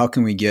people, but how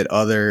can we get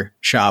other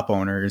shop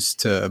owners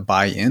to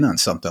buy in on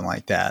something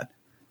like that?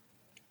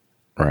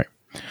 Right.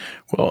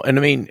 Well, and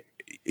I mean,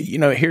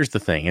 here's the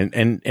thing.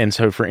 And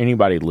so for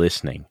anybody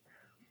listening,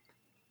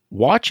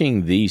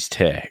 watching these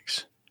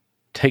techs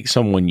take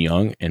someone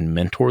young and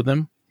mentor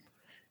them,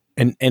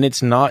 and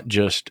it's not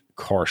just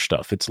car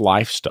stuff, it's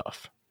life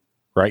stuff,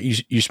 right?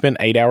 You spend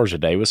 8 hours a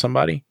day with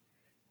somebody,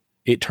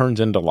 it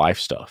turns into life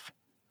stuff.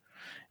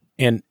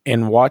 And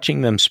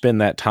watching them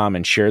spend that time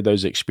and share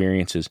those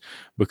experiences,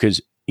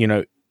 because,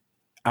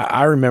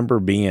 I remember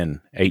being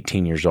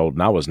 18 years old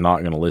and I was not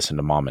going to listen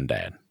to mom and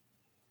dad,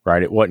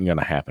 right? It wasn't going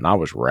to happen. I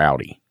was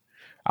rowdy.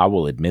 I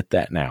will admit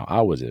that now.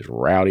 I was as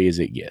rowdy as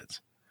it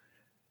gets.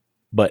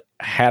 But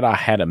had I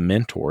had a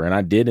mentor, and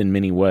I did in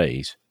many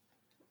ways,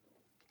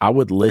 I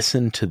would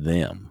listen to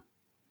them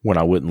when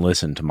I wouldn't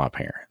listen to my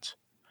parents.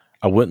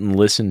 I wouldn't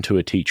listen to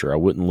a teacher. I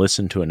wouldn't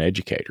listen to an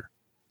educator.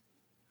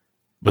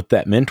 But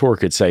that mentor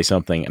could say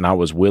something and I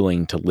was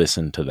willing to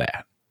listen to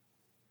that.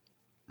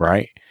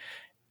 Right?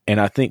 And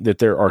I think that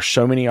there are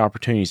so many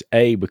opportunities,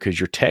 because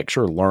your techs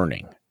are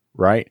learning,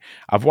 right?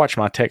 I've watched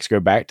my techs go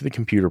back to the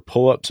computer,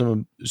 pull up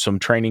some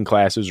training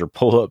classes or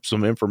pull up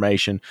some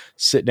information,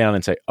 sit down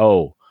and say,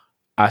 oh,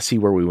 I see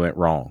where we went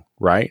wrong,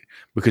 right?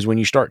 Because when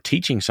you start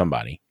teaching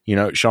somebody,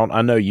 Sean,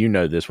 I know you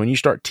know this, when you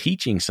start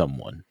teaching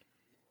someone,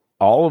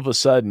 all of a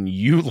sudden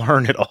you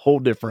learn at a whole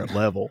different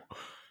level.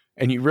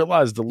 And you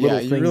realize the little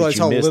thing that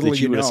you missed that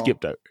you would have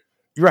skipped over.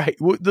 Right.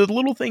 The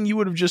little thing you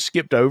would have just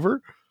skipped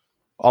over,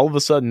 all of a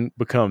sudden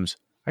becomes,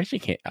 I actually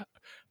can't.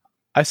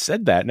 I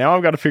said that. Now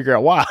I've got to figure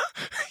out why.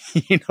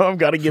 I've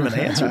got to give an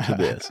answer to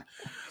this.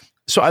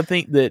 So I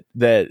think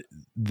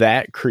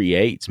that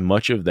creates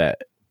much of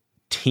that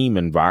team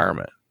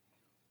environment.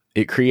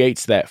 It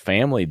creates that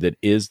family that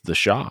is the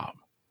shop.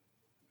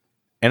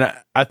 And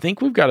I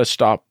think we've got to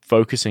stop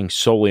focusing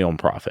solely on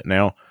profit.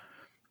 Now,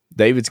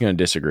 David's going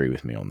to disagree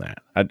with me on that.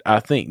 I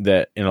think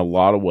that in a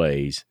lot of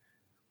ways,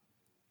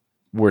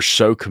 we're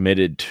so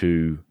committed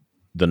to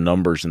the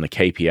numbers and the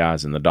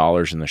KPIs and the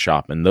dollars in the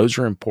shop, and those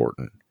are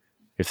important.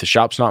 If the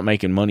shop's not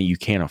making money, you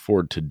can't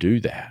afford to do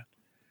that.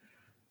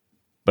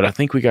 But I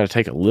think we got to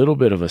take a little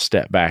bit of a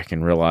step back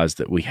and realize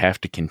that we have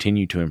to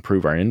continue to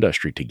improve our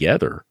industry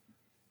together.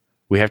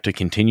 We have to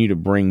continue to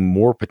bring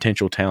more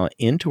potential talent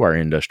into our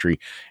industry,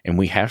 and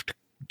we have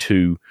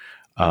to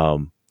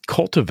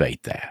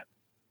cultivate that,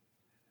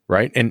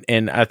 right?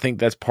 And I think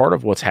that's part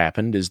of what's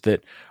happened is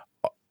that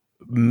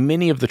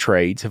many of the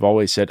trades have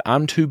always said,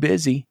 I'm too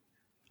busy.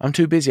 I'm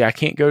too busy. I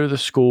can't go to the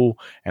school,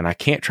 and I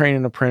can't train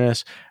an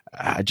apprentice.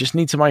 I just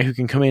need somebody who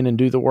can come in and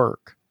do the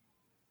work.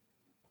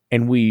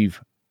 And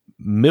we've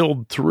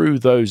milled through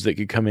those that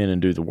could come in and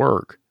do the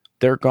work.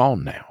 They're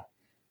gone now.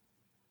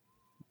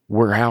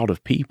 We're out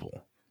of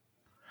people.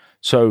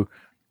 So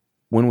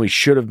when we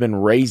should have been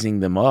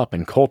raising them up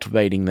and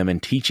cultivating them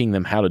and teaching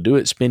them how to do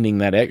it, spending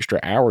that extra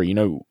hour,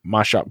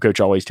 my shop coach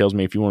always tells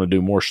me, if you want to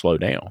do more, slow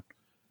down.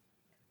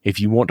 If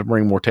you want to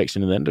bring more techs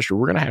into the industry,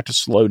 we're going to have to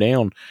slow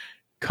down,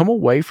 come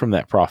away from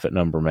that profit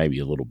number maybe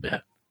a little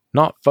bit,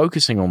 not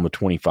focusing on the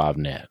 25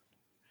 net.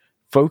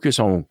 Focus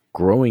on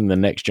growing the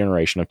next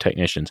generation of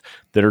technicians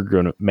that are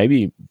going to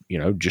maybe,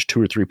 just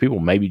 2 or 3 people,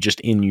 maybe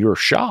just in your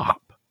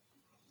shop.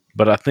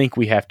 But I think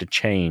we have to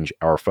change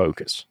our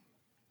focus.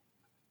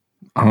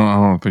 I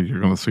don't think you're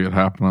going to see it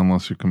happen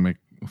unless you can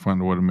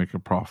find a way to make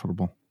it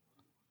profitable.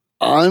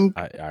 I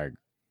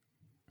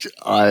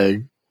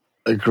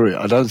agree.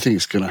 I don't think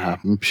it's going to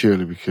happen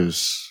purely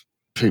because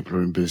people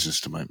are in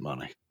business to make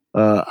money.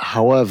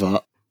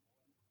 However,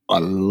 I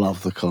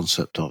love the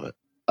concept of it.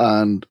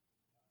 And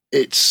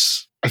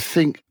I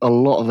think a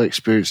lot of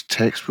experienced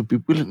techs would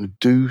be willing to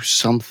do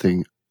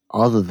something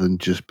other than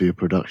just be a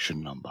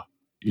production number.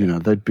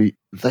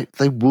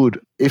 They would,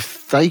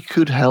 if they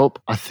could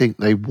help, I think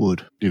they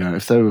would.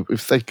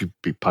 If they could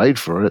be paid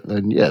for it,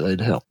 then yeah, they'd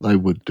help. They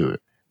would do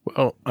it.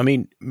 Well, I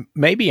mean,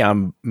 maybe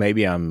I'm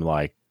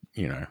like,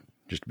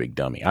 just a big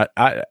dummy.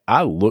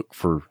 I look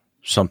for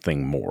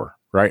something more,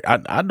 right?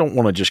 I don't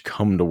want to just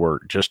come to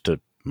work just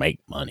to make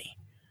money,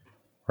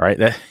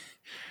 right?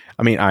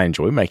 I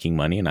enjoy making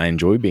money and I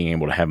enjoy being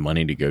able to have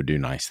money to go do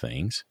nice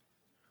things.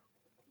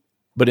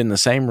 But in the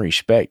same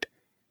respect,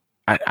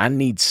 I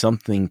need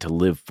something to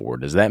live for.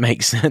 Does that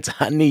make sense?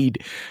 I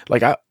need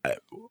a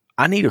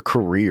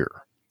career.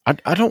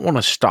 I don't want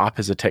to stop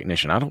as a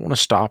technician. I don't want to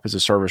stop as a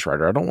service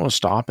writer. I don't want to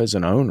stop as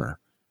an owner.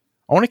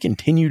 I want to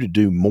continue to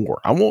do more.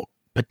 I want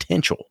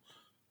potential.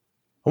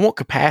 I want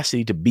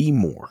capacity to be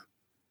more.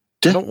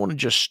 I don't want to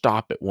just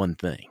stop at one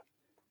thing.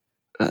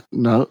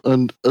 No,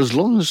 and as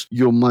long as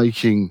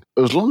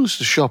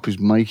the shop is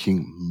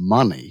making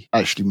money,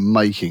 actually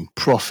making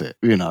profit,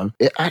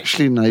 it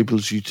actually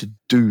enables you to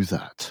do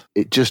that.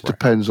 It just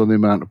depends on the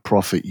amount of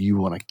profit you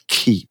want to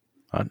keep.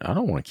 I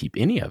don't want to keep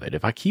any of it.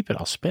 If I keep it,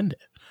 I'll spend it.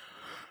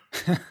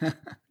 I'm going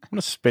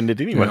to spend it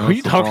anyway. Yeah, what are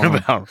you talking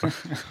about?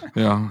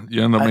 Yeah,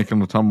 you end up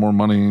making a ton more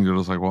money, and you're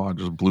just like, well, I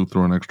just blew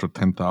through an extra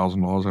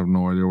 $10,000. I have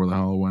no idea where the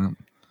hell it went.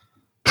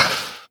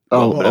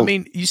 I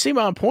mean, you see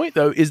my point,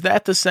 though. Is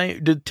that the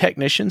same? Did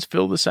technicians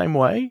feel the same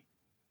way?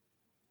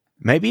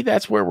 Maybe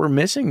that's where we're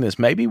missing this.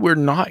 Maybe we're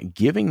not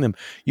giving them.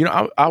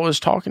 I was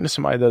talking to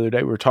somebody the other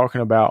day. We were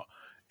talking about,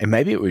 and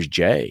maybe it was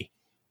Jay,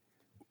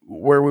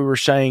 where we were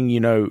saying,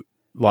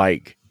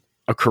 like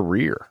a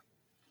career,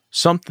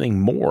 something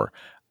more.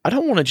 I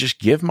don't want to just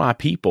give my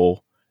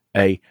people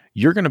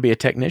you're going to be a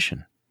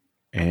technician,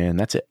 and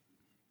that's it,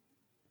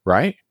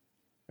 right?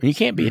 And you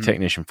can't be a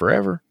technician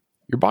forever.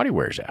 Your body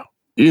wears out.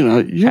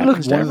 One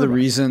of the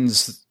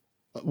reasons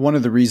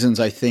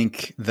I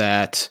think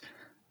that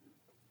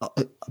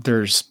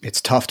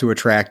it's tough to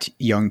attract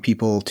young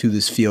people to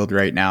this field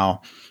right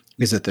now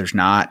is that there's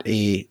not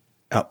a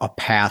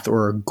path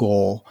or a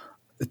goal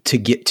to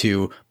get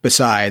to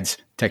besides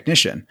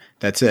technician.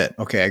 That's it.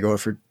 Okay, I go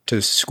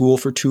to school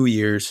for 2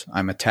 years.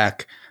 I'm a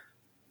tech.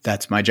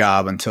 That's my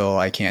job until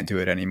I can't do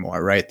it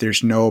anymore, right?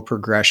 There's no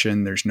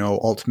progression. There's no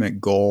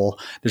ultimate goal.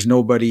 There's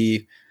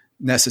nobody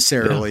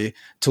necessarily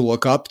to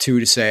look up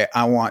to say,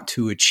 I want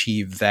to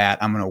achieve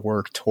that. I'm going to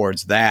work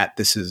towards that.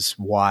 This is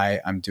why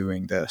I'm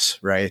doing this.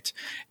 Right.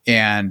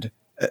 And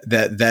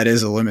that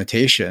is a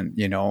limitation.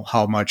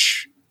 How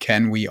much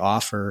can we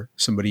offer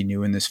somebody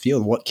new in this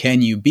field? What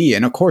can you be?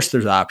 And of course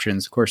there's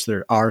options. Of course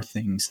there are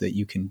things that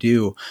you can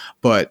do,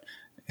 but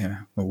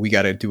we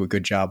got to do a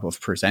good job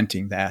of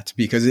presenting that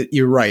because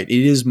you're right.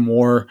 It is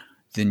more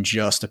than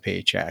just a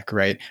paycheck,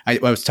 right? I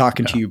was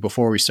talking to you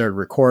before we started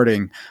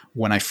recording.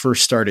 When I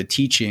first started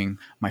teaching,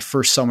 my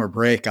first summer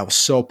break, I was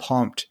so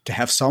pumped to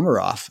have summer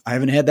off. I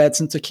haven't had that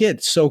since a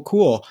kid. So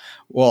cool.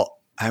 Well,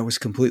 I was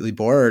completely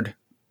bored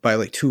by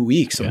like 2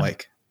 weeks. I'm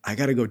like, I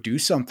got to go do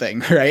something,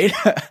 right?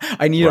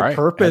 I need a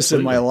purpose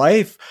in my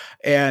life.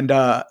 And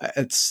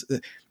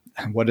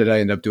what did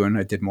I end up doing?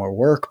 I did more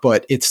work,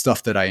 but it's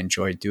stuff that I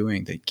enjoyed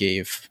doing that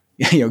gave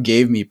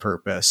gave me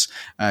purpose.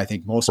 I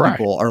think most Right.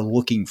 people are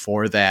looking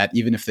for that,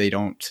 even if they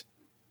don't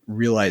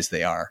realize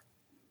they are.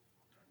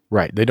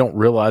 Right. They don't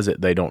realize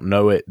it. They don't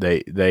know it.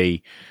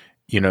 They,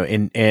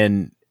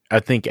 and I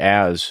think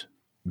as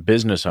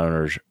business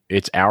owners,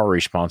 it's our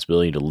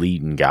responsibility to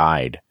lead and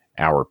guide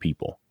our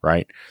people,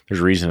 right?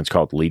 There's a reason it's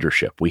called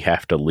leadership. We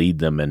have to lead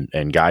them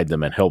and guide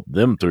them and help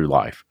them through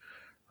life,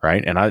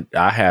 right? And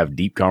I have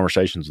deep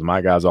conversations with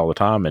my guys all the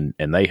time,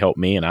 and they help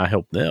me and I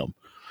help them.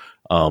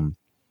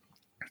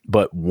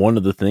 But one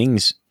of the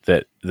things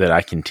that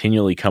I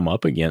continually come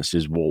up against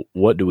is, well,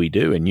 what do we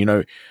do?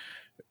 And,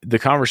 the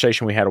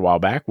conversation we had a while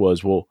back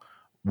was, well,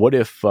 what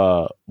if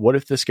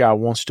this guy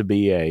wants to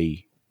be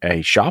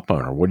a shop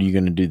owner? What are you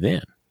going to do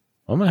then?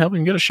 I'm going to help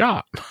him get a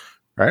shop,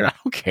 right? I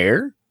don't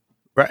care,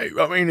 right?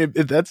 I mean,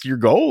 if that's your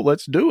goal,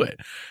 let's do it.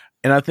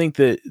 And I think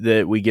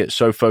that we get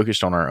so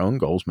focused on our own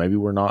goals, maybe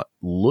we're not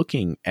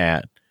looking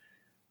at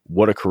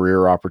what a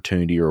career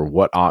opportunity or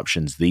what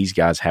options these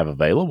guys have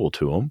available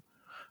to them.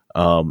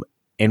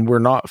 And we're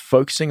not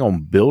focusing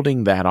on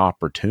building that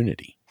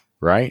opportunity,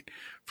 right?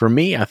 For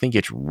me, I think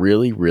it's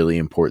really, really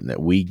important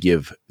that we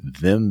give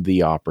them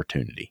the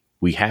opportunity.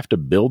 We have to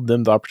build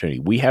them the opportunity.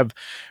 We have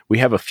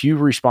a few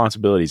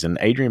responsibilities. And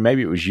Adrian,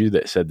 maybe it was you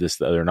that said this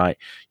the other night.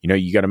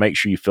 You got to make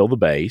sure you fill the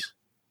bays.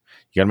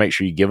 You got to make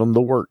sure you give them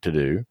the work to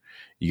do.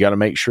 You got to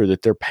make sure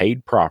that they're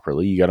paid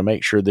properly. You got to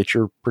make sure that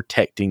you're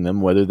protecting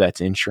them, whether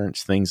that's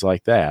insurance, things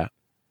like that.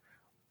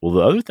 Well,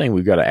 the other thing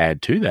we've got to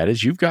add to that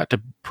is you've got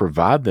to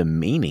provide them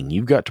meaning.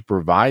 You've got to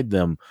provide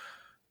them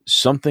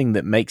something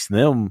that makes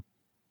them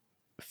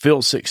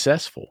feel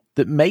successful,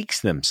 that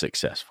makes them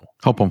successful.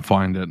 Help them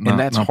find it. And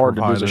that's hard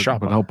to do as a shop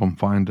but owner. help them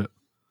find it.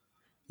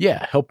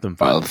 Yeah, help them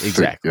find it.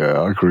 Exactly.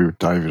 Yeah, I agree with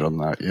David on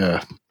that.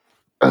 Yeah.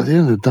 At the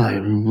end of the day, I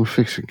mean, we're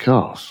fixing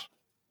cars.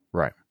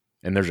 Right.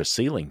 And there's a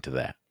ceiling to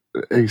that.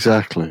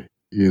 Exactly.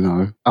 I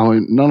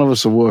mean, none of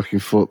us are working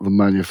for the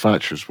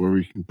manufacturers where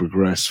we can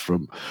progress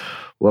from,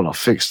 well, I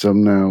fixed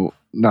them now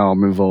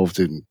I'm involved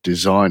in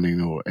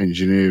designing or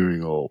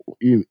engineering, or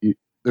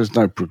there's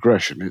no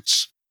progression.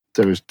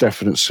 There is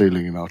definite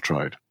ceiling in our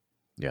trade.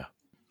 Yeah.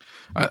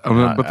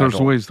 But there's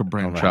ways to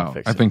branch out.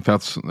 I think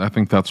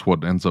that's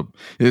what ends up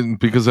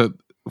because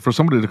for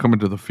somebody to come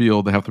into the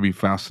field, they have to be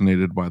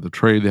fascinated by the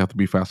trade. They have to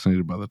be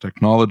fascinated by the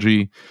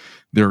technology.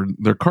 They're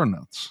car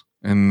nuts,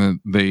 and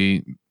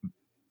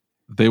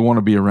they want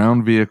to be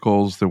around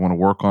vehicles. They want to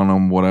work on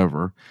them,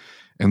 whatever.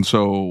 And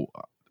so,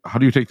 how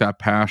do you take that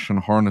passion,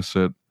 harness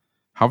it,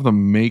 have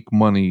them make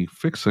money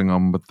fixing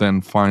them, but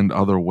then find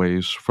other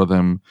ways for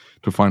them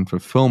to find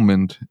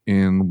fulfillment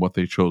in what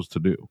they chose to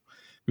do?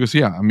 Because,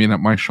 I mean,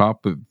 at my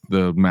shop,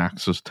 the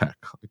max is tech.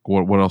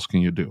 Like, what else can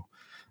you do?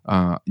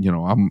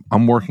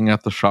 I'm working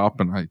at the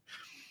shop, and I'd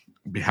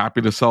be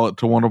happy to sell it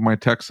to one of my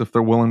techs if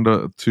they're willing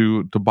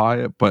to buy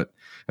it. But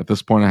at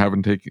this point, I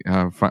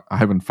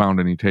haven't found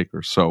any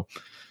takers. So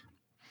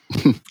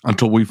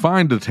until we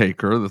find a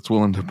taker that's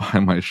willing to buy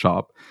my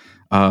shop,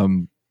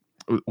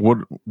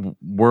 where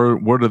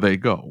do they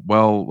go?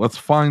 Well, let's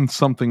find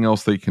something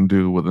else they can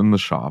do within the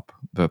shop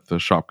that the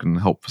shop can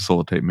help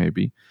facilitate,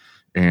 maybe,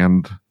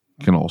 and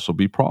can also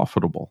be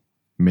profitable,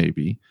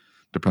 maybe.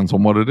 Depends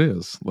on what it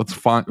is.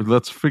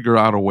 Let's figure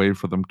out a way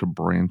for them to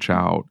branch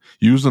out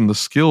using the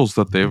skills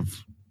that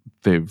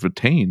they've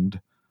attained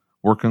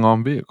working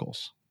on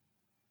vehicles.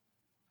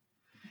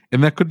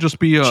 And that could just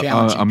be a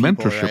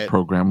mentorship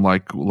program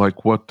like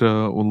what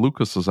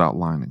Lucas is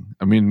outlining.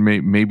 I mean,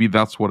 maybe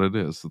that's what it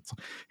is. It's,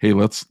 hey,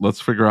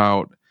 let's figure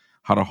out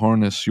how to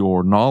harness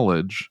your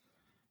knowledge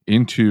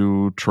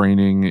into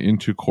training,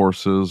 into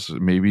courses.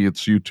 Maybe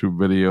it's YouTube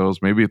videos.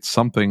 Maybe it's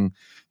something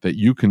that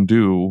you can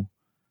do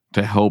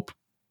to help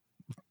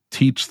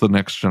teach the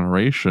next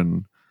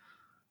generation,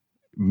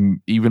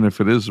 even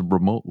if it is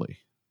remotely.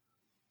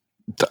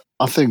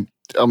 I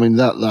mean,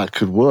 that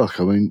could work.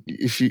 I mean,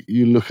 if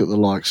you look at the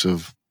likes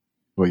of,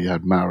 well, you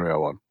had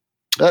Mario on,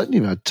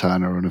 you had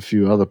Tanner and a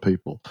few other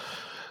people.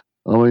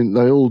 I mean,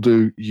 they all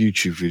do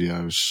YouTube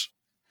videos,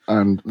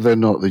 and they're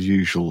not the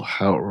usual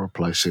how to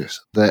replace this.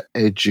 They're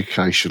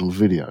educational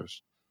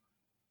videos.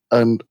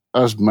 And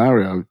as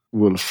Mario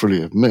will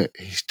fully admit,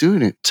 he's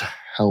doing it to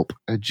help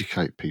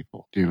educate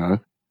people,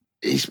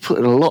 He's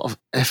putting a lot of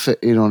effort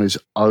in on his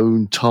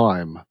own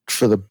time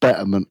for the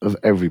betterment of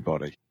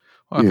everybody.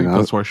 Well, I think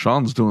that's why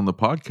Sean's doing the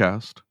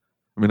podcast.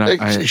 I mean, I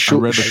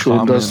read a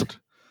comment.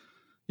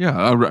 Yeah,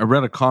 I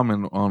read a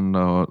comment on,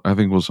 I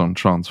think it was on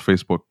Sean's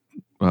Facebook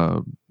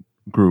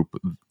group.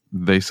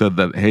 They said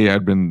that, hey,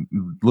 I'd been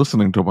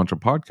listening to a bunch of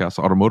podcasts,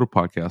 automotive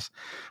podcasts,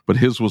 but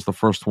his was the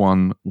first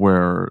one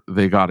where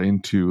they got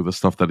into the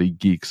stuff that he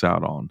geeks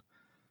out on.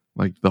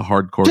 Like the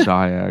hardcore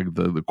diag,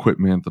 the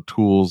equipment, the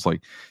tools,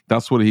 like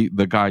that's what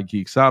the guy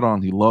geeks out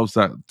on. He loves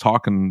that,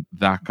 talking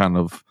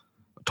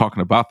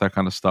about that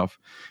kind of stuff.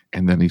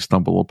 And then he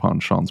stumbled upon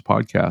Sean's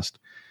podcast.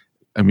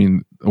 I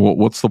mean,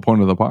 what's the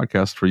point of the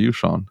podcast for you,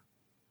 Sean?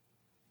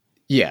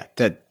 Yeah,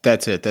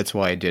 that's it. That's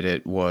why I did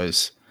it.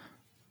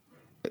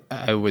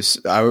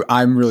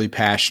 I'm really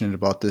passionate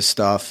about this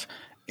stuff,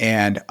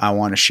 and I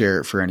want to share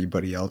it for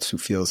anybody else who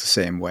feels the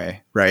same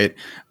way, right?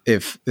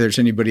 If there's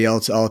anybody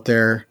else out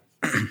there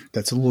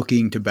that's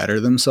looking to better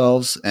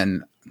themselves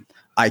and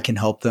I can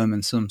help them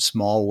in some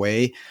small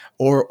way,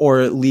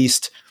 or at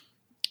least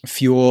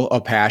fuel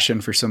a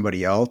passion for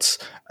somebody else,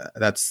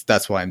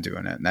 that's why I'm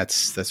doing it. And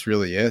that's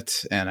really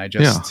it. And I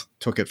just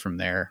took it from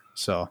there.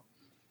 So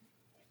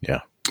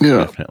yeah,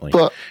 yeah, definitely.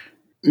 But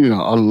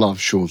I love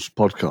Sean's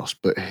podcast,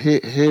 but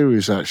here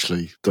is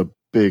actually the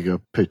bigger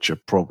picture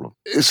problem.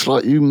 It's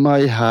like you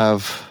may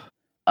have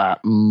at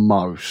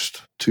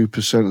most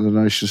 2% of the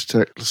nation's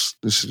tech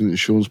listening to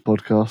Sean's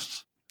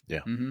podcasts. Yeah.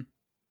 Mm-hmm.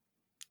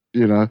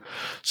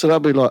 So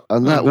that'd be like,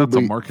 and that's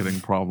a marketing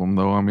problem,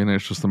 though. I mean,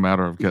 it's just a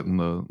matter of getting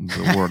the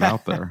word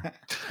out there.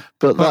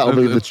 But that'll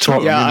be the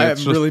top. Yeah, I'm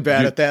really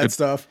bad at that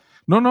stuff.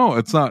 No,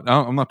 it's not.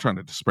 I'm not trying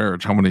to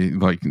disparage how many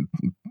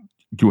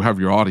you have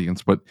your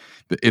audience, but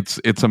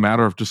it's a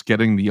matter of just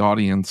getting the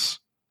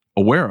audience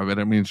aware of it.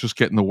 I mean, it's just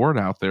getting the word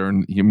out there,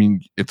 and I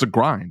mean, it's a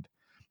grind.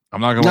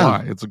 I'm not gonna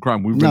lie, it's a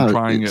grind. We've been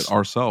trying it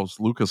ourselves,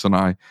 Lucas and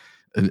I.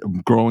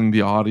 Growing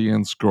the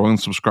audience, growing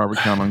subscriber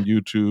count on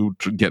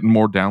YouTube, getting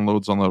more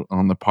downloads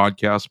on the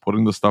podcast,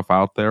 putting the stuff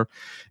out there,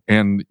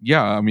 and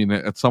I mean,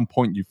 at some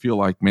point you feel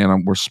like,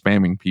 man, we're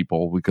spamming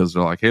people because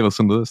they're like, hey,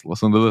 listen to this,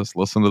 listen to this,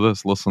 listen to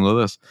this, listen to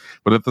this.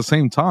 But at the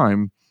same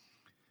time,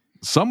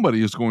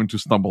 somebody is going to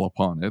stumble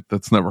upon it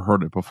that's never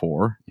heard it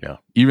before. Yeah,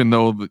 even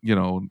though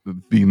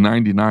the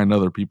 99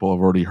 other people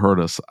have already heard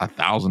us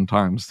 1,000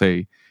 times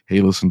say,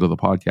 hey, listen to the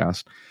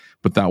podcast.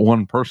 But that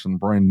one person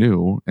brand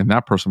new, and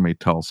that person may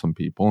tell some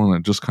people, and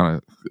it just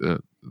kind of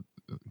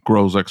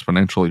grows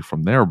exponentially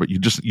from there. But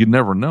you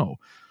never know.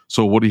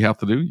 So what do you have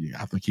to do? You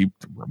have to keep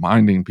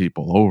reminding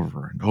people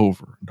over and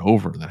over and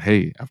over that,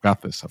 hey, I've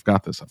got this, I've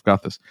got this, I've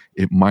got this.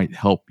 It might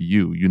help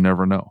you. You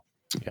never know.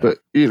 Yeah. But,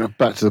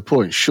 back to the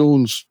point,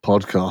 Sean's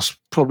podcast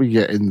probably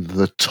getting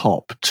the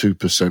top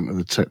 2% of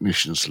the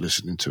technicians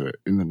listening to it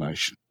in the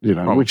nation,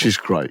 which is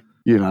great.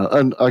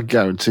 And I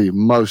guarantee you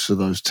most of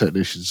those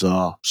technicians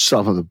are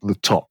some of the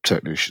top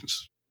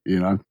technicians,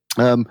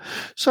 Same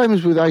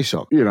as with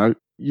ASOG,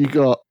 you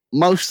got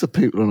most of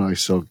the people on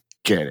ASOG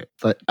get it.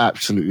 They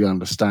absolutely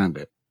understand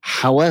it.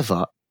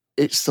 However,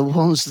 it's the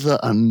ones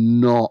that are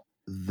not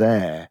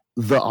there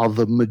that are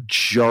the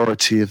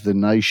majority of the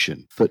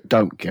nation that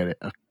don't get it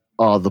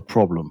are the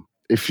problem.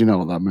 If you know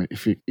what that means,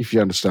 if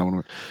you understand what I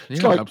mean.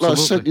 It's like I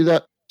sent you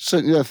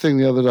that thing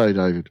the other day,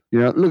 David.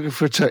 Looking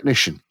for a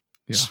technician.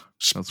 Yeah,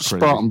 that's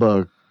crazy.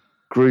 Spartanburg,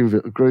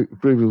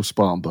 Greenville,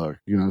 Spartanburg,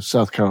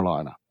 South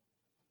Carolina,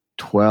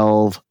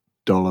 $12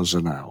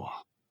 an hour.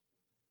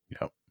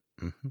 Yep.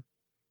 Mm-hmm.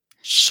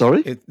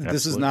 Sorry,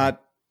 this is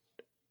not.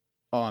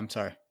 Oh, I'm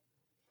sorry.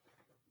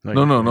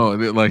 No.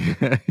 Like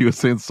he was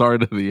saying, sorry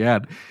to the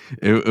ad.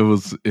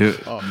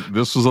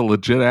 This was a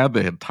legit ad.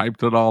 They had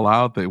typed it all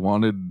out. They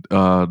wanted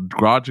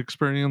garage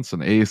experience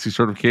and ASC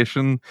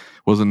certification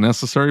wasn't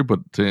necessary, but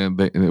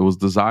it was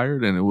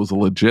desired, and it was a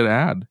legit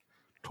ad.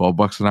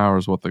 $12 an hour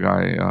is what the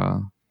guy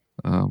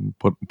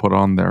put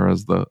on there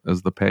as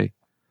the pay.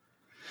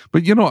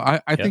 But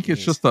I think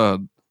it's just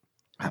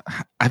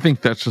I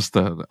think that's just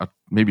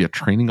maybe a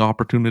training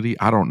opportunity.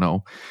 I don't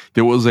know.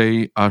 There was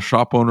a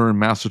shop owner in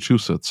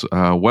Massachusetts,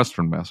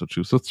 Western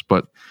Massachusetts,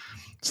 but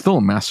still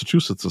in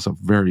Massachusetts is a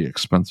very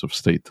expensive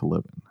state to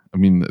live in. I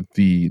mean,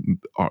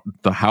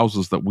 the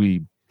houses that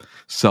we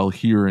sell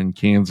here in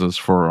Kansas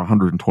for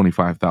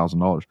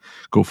 $125,000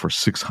 go for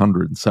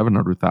 $600,000 and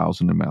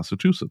 $700,000 in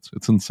Massachusetts.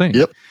 It's insane.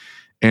 Yep.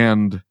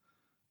 And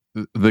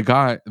the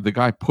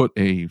guy put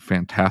a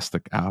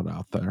fantastic ad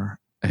out there.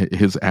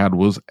 His ad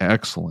was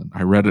excellent.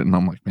 I read it and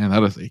I'm like, man,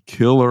 that is a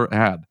killer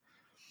ad.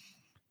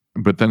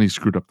 But then he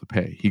screwed up the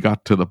pay. He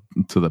got to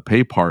the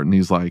pay part and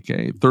he's like,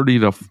 hey, I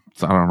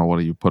don't know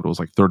what he put. It was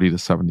like $30,000 to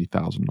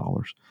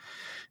 $70,000.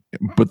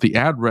 But the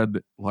ad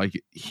read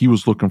like he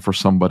was looking for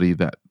somebody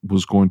that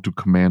was going to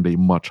command a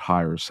much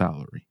higher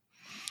salary.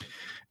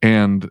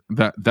 And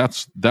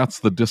that's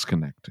the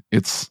disconnect.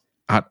 It's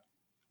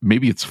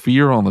maybe it's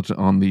fear on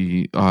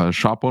the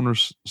shop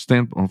owner's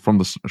standpoint. From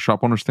the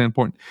shop owner's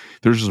standpoint,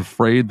 they're just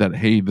afraid that,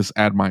 hey, this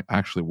ad might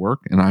actually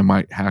work, and I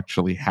might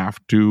actually have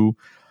to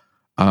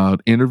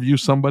interview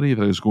somebody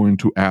that is going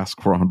to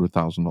ask for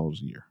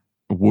 $100,000 a year.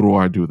 What do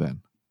I do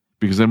then?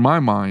 Because in my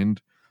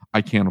mind,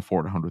 I can't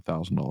afford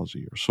 $100,000 a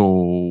year.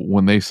 So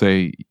when they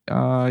say,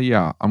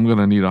 "Yeah, I'm going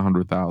to need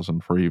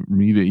 $100,000 for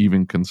me to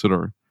even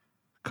consider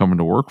coming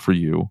to work for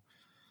you,"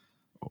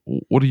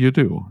 what do you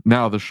do?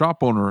 Now, the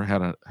shop owner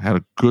had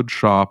a good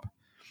shop.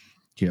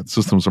 He had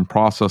systems and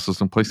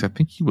processes in place. I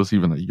think he was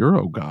even a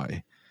Euro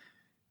guy.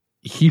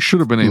 He should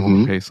have been able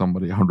to pay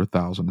somebody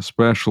 $100,000,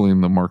 especially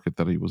in the market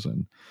that he was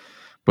in.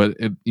 But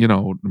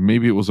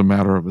maybe it was a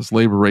matter of his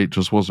labor rate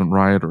just wasn't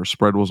right, or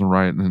spread wasn't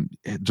right, and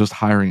just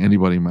hiring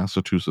anybody in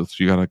Massachusetts,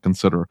 you got to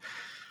consider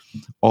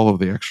all of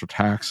the extra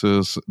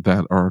taxes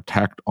that are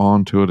tacked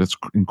onto it. It's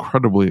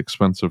incredibly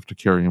expensive to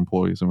carry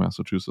employees in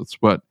Massachusetts,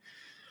 but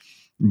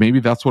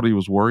maybe that's what he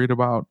was worried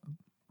about.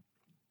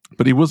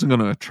 But he wasn't going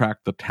to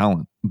attract the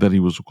talent that he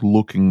was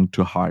looking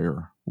to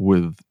hire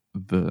with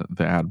the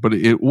ad, but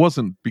it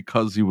wasn't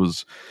because he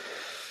was,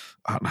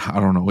 I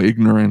don't know,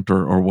 ignorant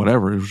or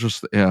whatever. It was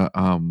just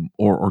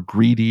or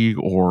greedy,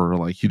 or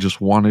like he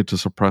just wanted to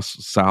suppress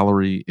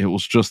salary. It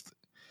was just,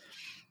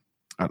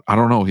 I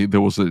don't know.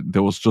 There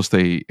was just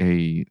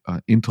a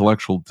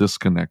intellectual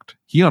disconnect.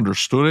 He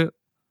understood it,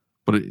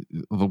 but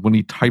when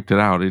he typed it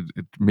out, it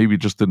maybe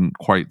just didn't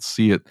quite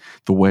see it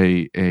the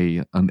way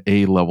an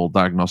A-level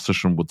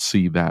diagnostician would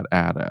see that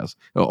ad as.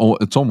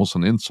 It's almost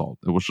an insult.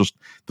 It was just,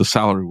 the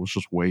salary was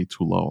just way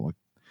too low. Like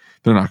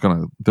they're not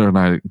gonna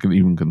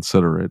even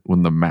consider it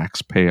when the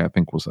max pay, I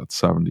think, was at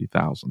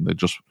 70,000. They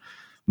just,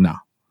 no.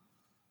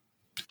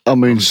 I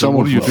mean, so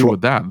what do you do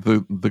with that?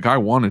 The guy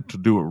wanted to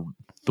do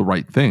the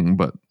right thing,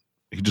 but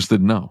he just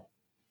didn't know.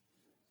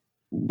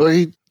 But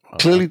he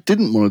clearly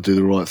didn't want to do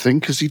the right thing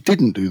because he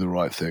didn't do the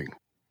right thing.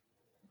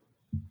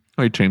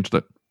 Oh, he changed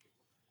it.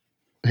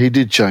 He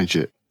did change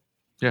it.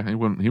 Yeah, he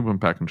went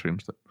back and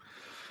changed it.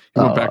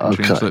 He went back and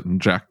changed it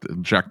and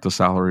jacked the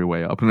salary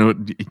way up,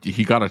 and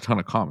he got a ton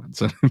of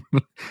comments.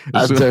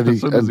 as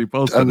soon as he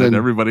posted it,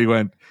 everybody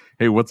went,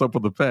 "Hey, what's up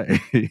with the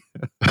pay?"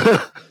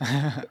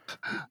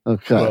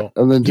 Okay, well,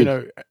 and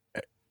then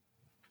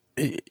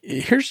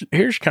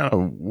here's kind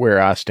of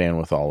where I stand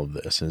with all of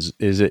this.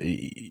 Is it,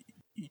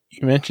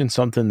 you mentioned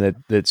something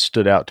that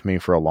stood out to me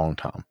for a long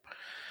time,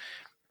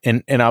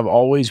 and I've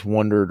always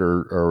wondered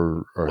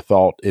or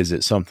thought, is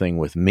it something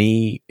with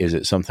me? Is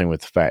it something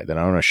with the fact that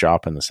I own a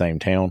shop in the same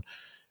town?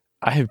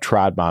 I have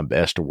tried my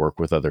best to work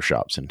with other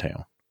shops in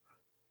town.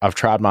 I've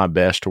tried my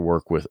best to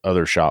work with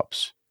other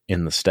shops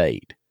in the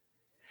state,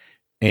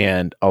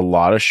 and a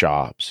lot of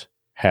shops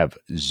have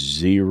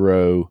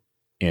zero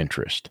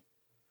interest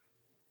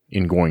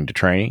in going to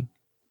training,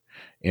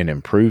 in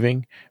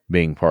improving,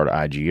 being part of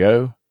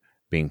IGO,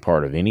 being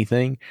part of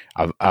anything.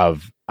 I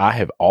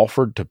have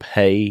offered to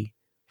pay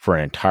for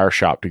an entire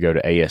shop to go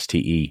to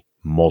ASTE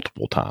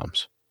multiple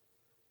times,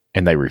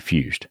 and they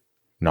refused.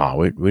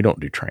 No, we don't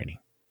do training.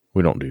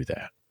 We don't do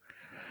that.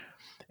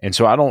 And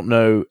so I don't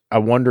know. I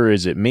wonder,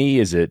 is it me?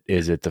 Is it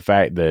the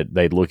fact that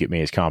they look at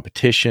me as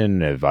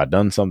competition? Have I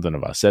done something?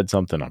 Have I said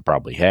something? I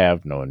probably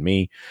have, knowing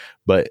me.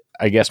 But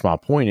I guess my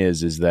point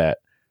is that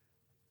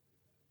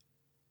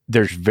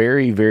there's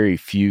very, very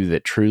few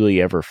that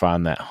truly ever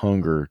find that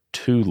hunger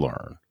to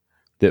learn,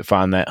 that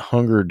find that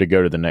hunger to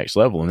go to the next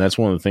level. And that's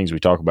one of the things we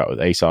talk about with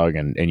ASOG.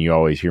 And you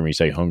always hear me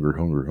say hunger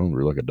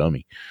like a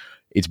dummy.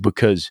 It's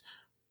because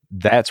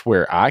that's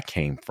where I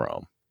came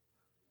from,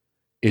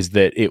 is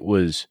that it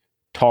was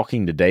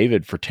talking to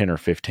David for 10 or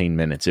 15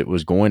 minutes. It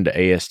was going to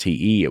ASTE.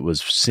 It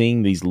was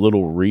seeing these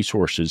little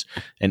resources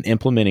and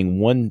implementing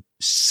one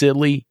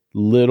silly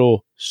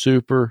little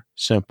super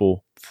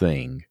simple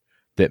thing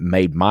that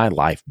made my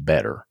life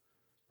better,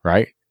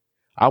 right?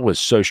 I was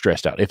so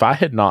stressed out. If I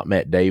had not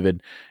met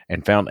David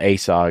and found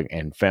ASOG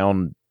and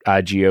found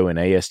IGO and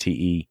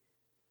ASTE,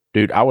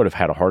 dude, I would have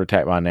had a heart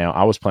attack by now.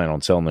 I was planning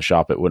on selling the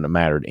shop. It wouldn't have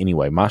mattered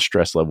anyway. My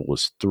stress level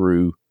was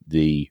through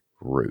the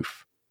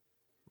roof,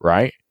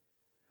 right?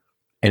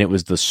 And it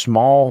was the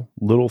small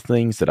little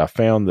things that I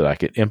found that I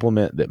could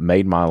implement that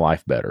made my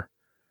life better.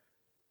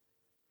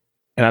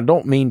 And I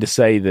don't mean to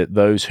say that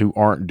those who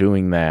aren't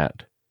doing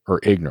that are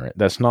ignorant.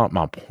 That's not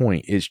my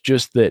point. It's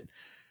just that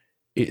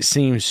it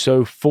seems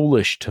so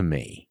foolish to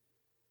me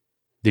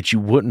that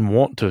you wouldn't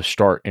want to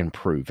start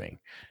improving.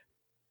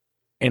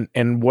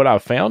 And what I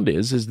found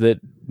is that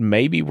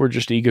maybe we're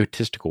just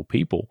egotistical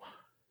people,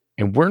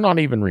 and we're not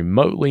even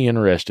remotely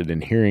interested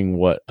in hearing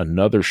what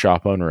another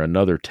shop owner,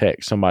 another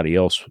tech, somebody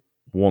else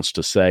wants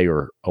to say,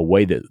 or a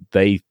way that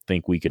they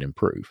think we could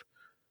improve.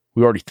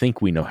 We already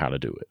think we know how to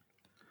do it.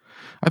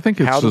 I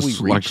think it's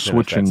just like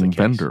switching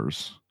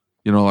vendors.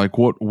 You know, like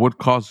what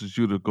causes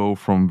you to go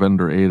from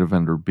vendor A to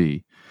vendor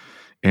B?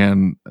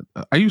 And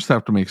I used to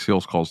have to make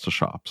sales calls to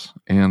shops,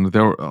 and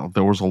there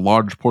was a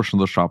large portion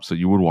of the shops that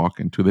you would walk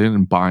into, they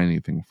didn't buy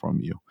anything from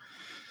you.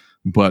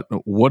 But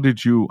how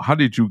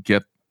did you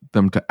get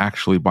them to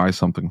actually buy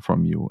something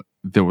from you?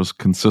 There was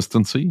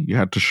consistency. You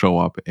had to show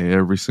up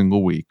every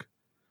single week.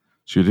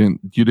 So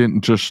you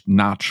didn't just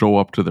not show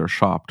up to their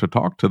shop to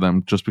talk to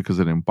them just because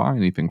they didn't buy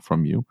anything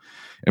from you.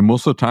 And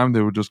most of the time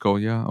they would just go,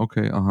 yeah,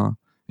 okay,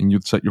 and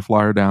you'd set your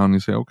flyer down and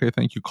you say, okay,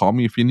 thank you. Call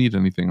me if you need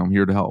anything. I'm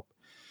here to help.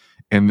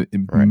 And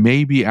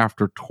maybe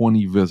after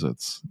 20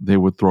 visits, they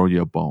would throw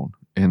you a bone.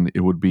 And it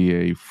would be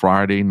a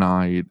Friday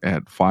night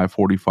at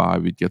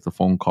 5:45. You'd get the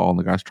phone call, and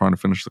the guy's trying to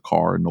finish the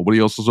car, and nobody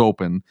else is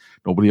open.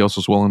 Nobody else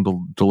is willing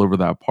to deliver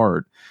that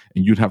part,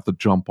 and you'd have to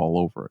jump all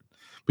over it.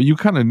 But you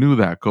kind of knew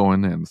that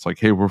going in. It's like,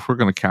 hey, if we're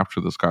going to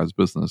capture this guy's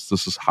business,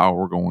 this is how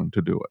we're going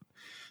to do it.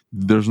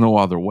 There's no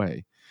other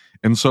way.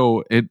 And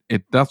so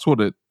that's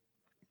what it.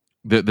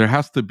 There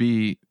has to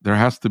be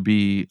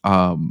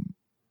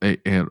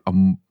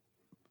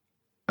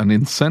an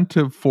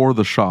incentive for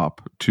the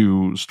shop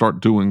to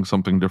start doing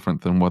something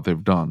different than what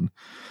they've done.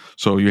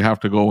 So you have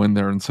to go in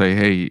there and say,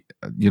 hey,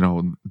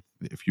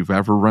 if you've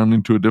ever run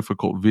into a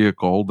difficult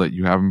vehicle that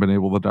you haven't been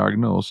able to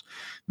diagnose,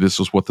 this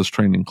is what this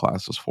training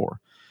class is for.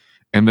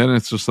 And then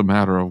it's just a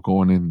matter of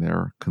going in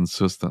there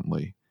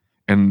consistently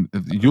And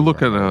you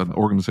look at an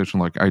organization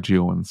like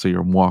IGONC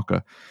or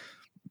MWACA,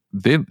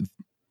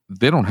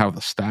 they don't have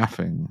the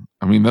staffing.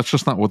 I mean, that's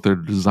just not what they're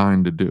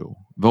designed to do.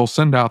 They'll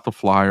send out the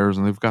flyers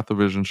and they've got the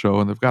vision show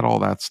and they've got all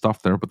that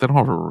stuff there, but they don't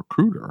have a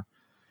recruiter.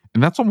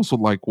 And that's almost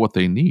like what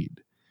they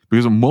need,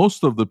 because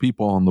most of the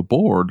people on the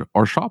board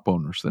are shop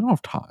owners. They don't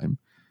have time.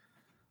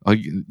 Like,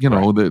 you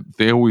know,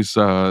 they always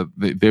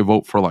they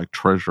vote for like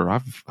treasurer.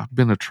 I've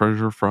been a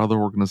treasurer for other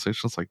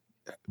organizations. Like,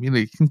 I mean,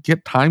 it can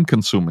get time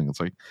consuming. It's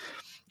like,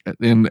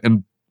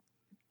 and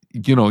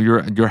you know,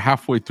 you're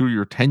halfway through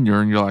your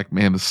tenure and you're like,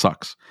 man, this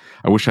sucks.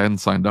 I wish I hadn't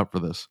signed up for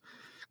this,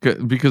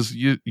 because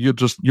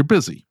you're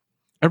busy.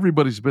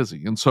 Everybody's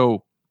busy, and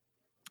so.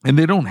 And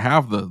they don't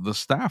have the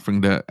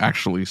staffing to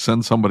actually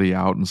send somebody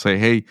out and say,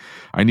 hey,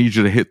 I need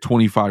you to hit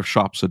 25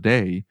 shops a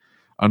day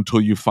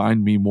until you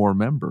find me more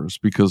members,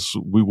 because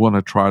we want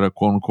to try to,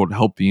 quote unquote,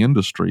 help the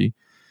industry.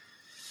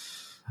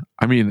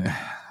 I mean,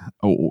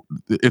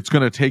 it's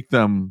going to take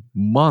them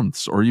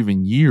months or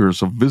even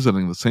years of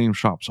visiting the same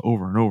shops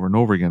over and over and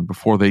over again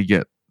before they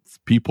get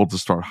people to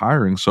start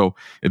hiring. So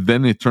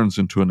then it turns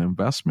into an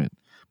investment.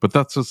 But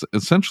that's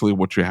essentially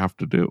what you have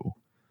to do.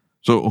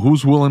 So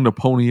who's willing to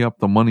pony up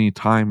the money,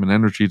 time, and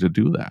energy to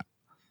do that?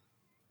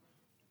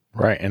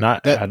 Right. And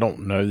I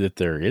don't know that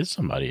there is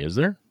somebody, is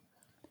there?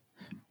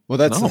 Well,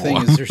 that's the thing,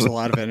 is there's a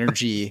lot of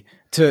energy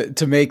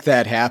to make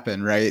that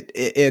happen, right?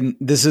 And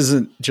this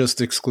isn't just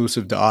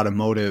exclusive to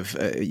automotive.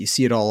 You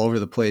see it all over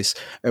the place.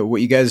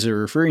 What you guys are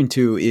referring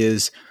to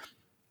is,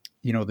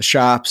 you know, the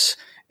shops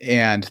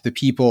and the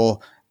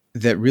people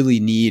that really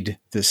need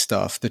this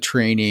stuff, the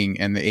training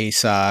and the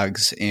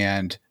ASOGs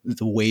and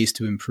the ways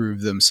to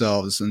improve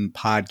themselves and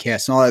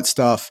podcasts and all that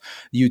stuff,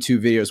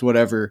 YouTube videos,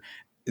 whatever.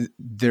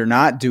 They're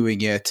not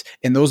doing it.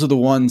 And those are the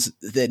ones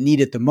that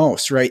need it the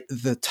most, right?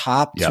 The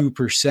top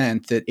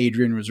 2% that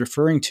Adrian was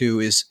referring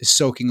to is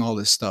soaking all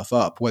this stuff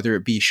up, whether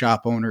it be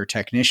shop owner,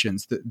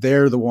 technicians.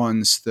 They're the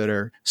ones that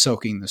are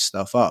soaking this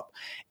stuff up.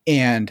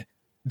 And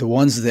the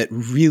ones that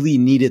really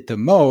need it the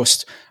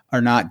most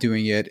are not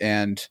doing it.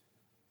 And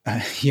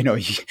you know,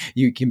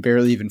 you can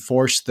barely even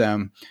force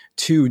them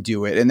to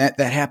do it. And that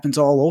happens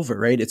all over,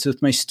 right? It's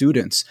with my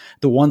students.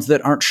 The ones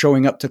that aren't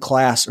showing up to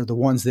class are the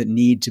ones that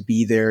need to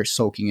be there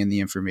soaking in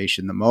the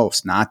information the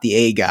most, not the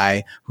A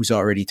guy who's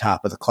already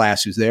top of the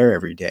class, who's there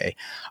every day.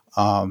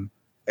 It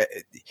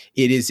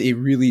is a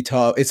really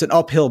tough, it's an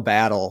uphill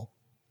battle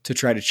to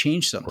try to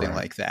change something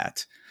like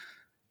that.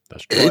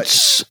 That's true.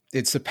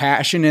 It's the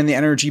passion and the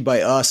energy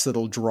by us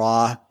that'll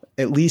draw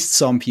at least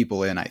some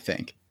people in, I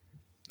think.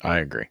 I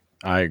agree.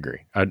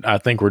 I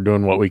think we're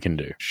doing what we can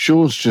do.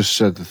 Sean's just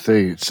said the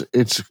thing.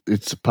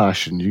 It's a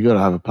passion. You got to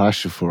have a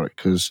passion for it,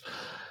 because,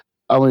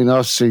 I mean,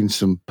 I've seen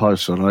some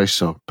posts on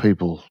ASOG,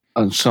 people,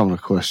 and some of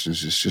the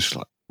questions, it's just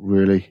like,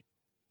 really?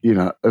 You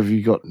know,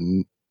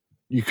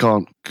 you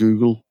can't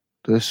Google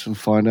this and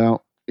find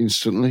out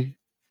instantly,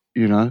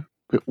 you know?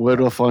 But where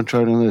do I find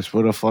training on this?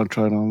 Where do I find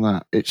training on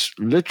that? It's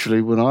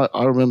literally when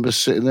I remember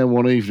sitting there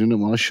one evening at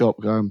my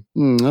shop going,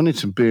 I need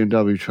some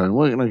BMW training.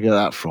 Where can I get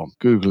that from?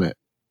 Google it.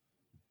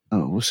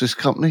 Oh, what's this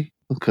company?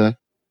 Okay.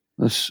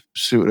 Let's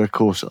see what their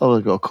course. Oh,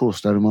 they've got a course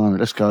down in Miami.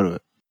 Let's go to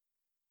it.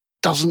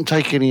 Doesn't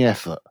take any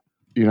effort,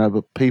 you know,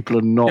 but people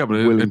are not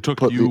willing it took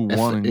to put you the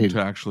wanting effort in. to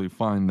actually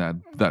find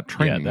that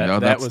training.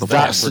 That's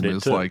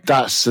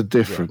the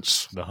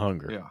difference. The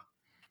hunger. Yeah.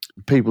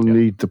 People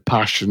need the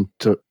passion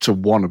to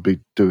want to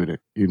be doing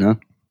it, you know?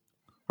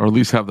 Or at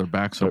least have their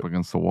backs up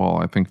against the wall.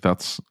 I think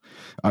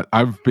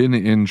I've been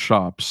in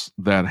shops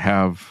that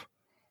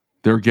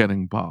they're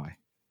getting by.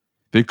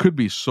 They could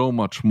be so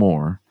much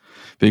more.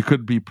 They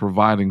could be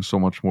providing so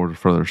much more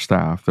for their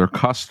staff. Their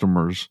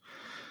customers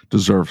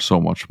deserve so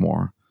much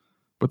more,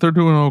 but they're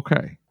doing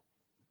okay.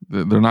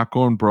 They're not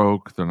going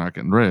broke. They're not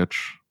getting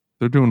rich.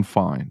 They're doing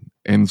fine.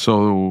 And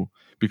so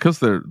because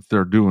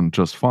they're doing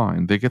just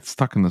fine, they get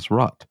stuck in this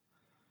rut.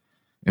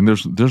 And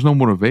there's no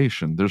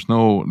motivation. It's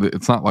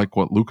not like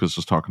what Lucas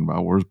was talking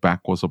about, where his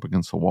back was up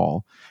against the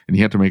wall and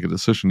he had to make a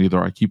decision.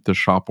 Either I keep this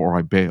shop or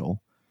I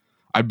bail.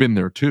 I've been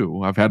there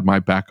too. I've had my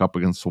back up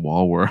against the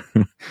wall where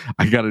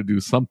I got to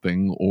do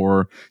something,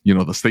 or, you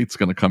know, the state's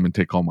going to come and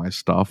take all my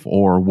stuff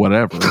or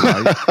whatever.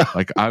 Right?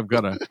 Like I've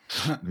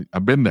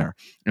been there.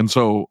 And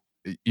so,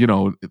 you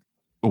know,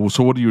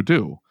 so what do you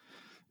do?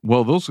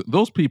 Well,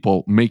 those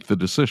people make the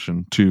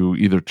decision to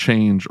either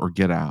change or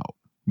get out.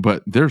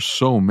 But there's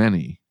so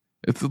many.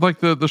 It's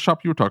like the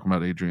shop you were talking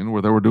about, Adrian,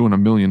 where they were doing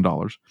 $1 million.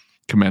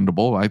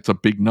 Commendable. It's a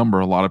big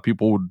number. A lot of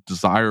people would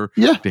desire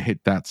to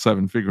hit that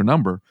 7-figure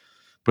number.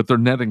 But they're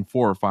netting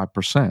 4 or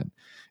 5%.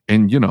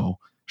 And, you know,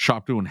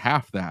 shop doing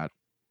half that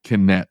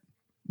can net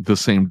the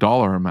same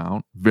dollar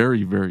amount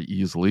very, very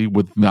easily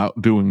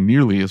without doing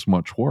nearly as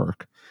much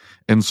work.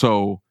 And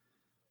so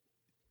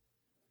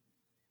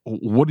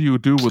what do you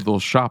do with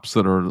those shops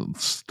that are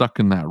stuck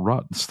in that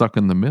rut, stuck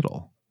in the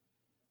middle?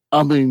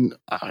 I mean,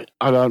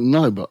 I don't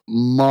know, but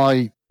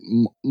my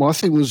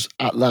thing was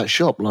at that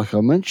shop, like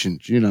I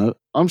mentioned, you know,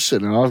 I'm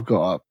sitting there, I've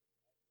got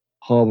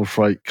Harbor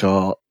Freight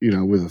car,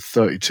 with a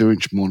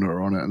 32-inch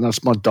monitor on it, and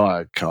that's my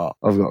diode car.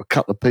 I've got a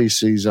couple of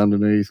PCs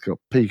underneath, got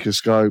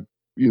Picoscope,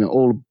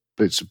 all the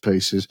bits and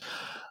pieces.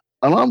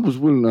 And I was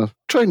willing to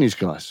train these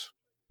guys.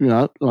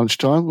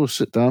 Lunchtime, we'll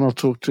sit down, I'll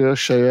talk to you, I'll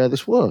show you how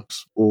this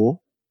works. Or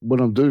when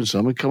I'm doing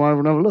something, come over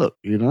and have a look,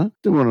 Didn't want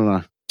to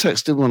know.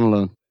 Text didn't want to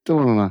learn.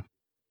 Didn't want to know.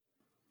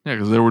 Yeah,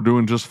 because they were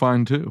doing just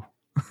fine too.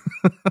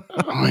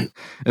 I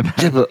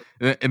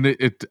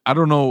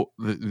don't know.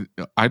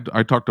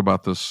 I talked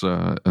about this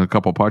a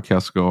couple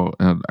podcasts ago,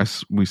 and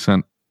we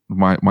sent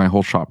my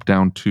whole shop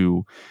down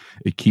to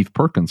a Keith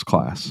Perkins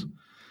class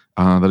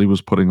that he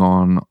was putting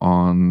on.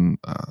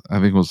 I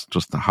think it was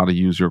just how to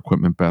use your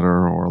equipment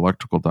better or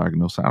electrical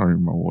diagnosis. I don't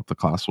remember what the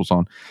class was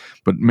on,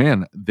 but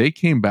man, they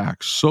came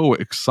back so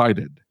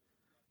excited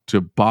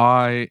to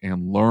buy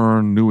and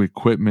learn new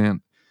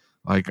equipment.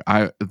 Like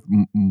I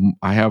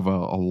have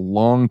a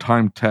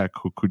long-time tech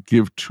who could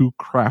give two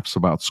craps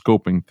about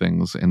scoping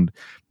things and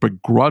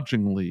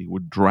begrudgingly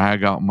would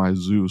drag out my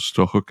Zeus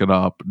to hook it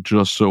up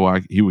just so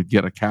he would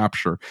get a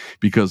capture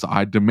because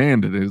I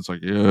demanded it. It's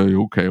like, yeah,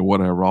 okay,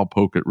 whatever, I'll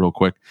poke it real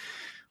quick.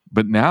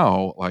 But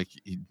now, like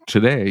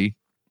today,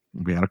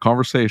 we had a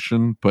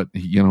conversation, but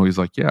he's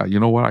like, yeah, you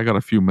know what? I got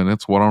a few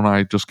minutes. Why don't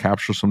I just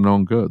capture some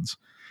known goods?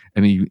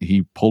 And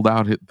he pulled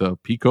out the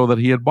Pico that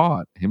he had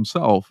bought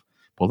himself,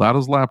 pulled out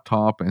his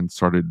laptop and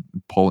started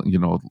pulling,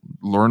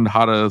 learned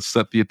how to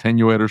set the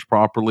attenuators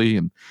properly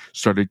and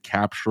started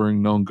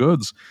capturing known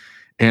goods.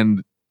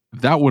 And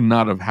that would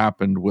not have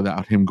happened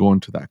without him going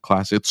to that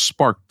class. It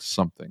sparked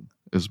something,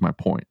 is my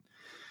point.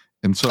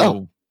 And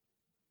so...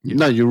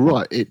 No, you're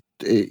right.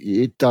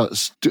 It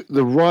does.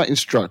 The right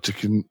instructor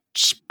can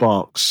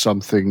spark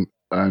something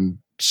and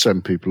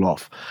send people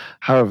off.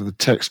 However, the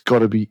tech's got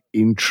to be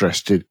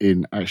interested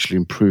in actually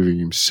improving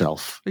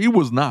himself. He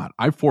was not.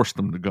 I forced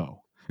him to go.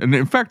 And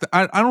in fact,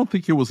 I don't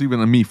think it was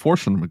even me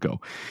forcing him to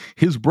go.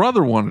 His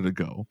brother wanted to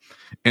go,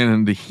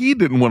 and he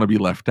didn't want to be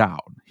left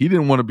out. He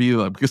didn't want to be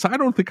because I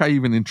don't think I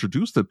even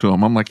introduced it to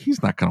him. I'm like,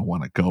 he's not going to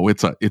want to go.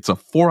 It's a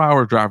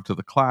 4-hour drive to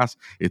the class.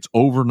 It's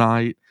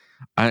overnight,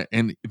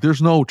 and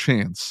there's no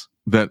chance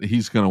that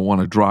he's going to want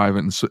to drive.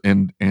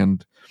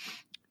 And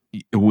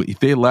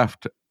they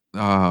left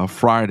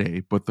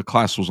Friday, but the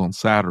class was on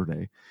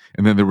Saturday,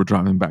 and then they were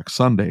driving back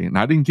Sunday. And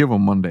I didn't give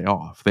them Monday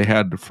off. They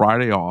had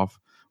Friday off.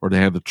 Or they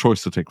had the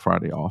choice to take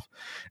Friday off.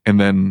 And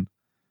then,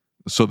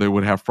 so they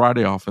would have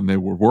Friday off and they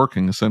were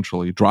working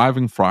essentially,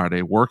 driving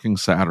Friday, working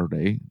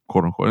Saturday,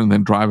 quote unquote, and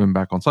then driving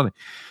back on Sunday.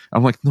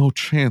 I'm like, no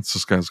chance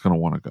this guy's going to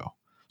want to go.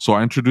 So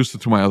I introduced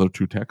it to my other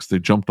two techs. They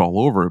jumped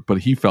all over it, but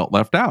he felt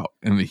left out.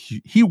 And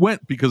he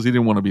went because he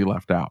didn't want to be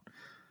left out.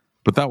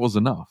 But that was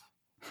enough.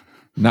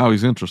 Now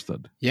he's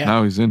interested. Yeah.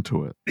 Now he's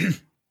into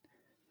it.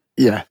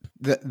 Yeah.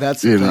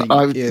 That's the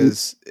thing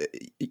is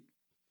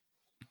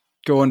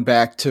going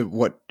back to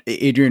what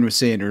Adrian was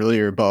saying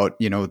earlier about,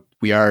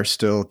 we are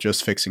still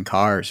just fixing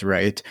cars,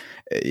 right?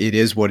 It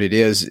is what it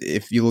is.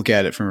 If you look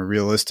at it from a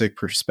realistic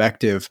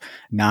perspective,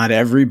 not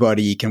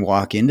everybody can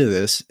walk into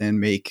this and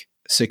make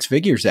 6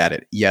 figures at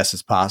it. Yes,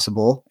 it's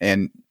possible.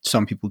 And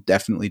some people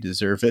definitely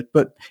deserve it,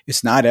 but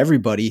it's not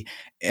everybody.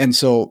 And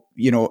so,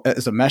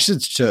 as a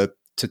message to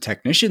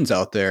technicians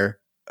out there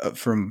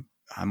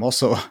I'm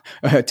also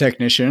a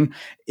technician,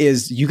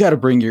 is you got to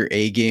bring your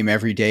A game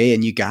every day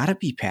and you got to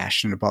be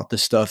passionate about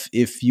this stuff.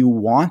 If you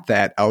want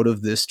that out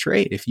of this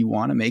trade, if you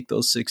want to make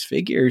those 6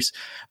 figures,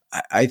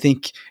 I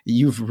think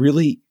you've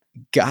really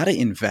got to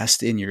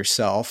invest in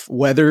yourself,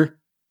 whether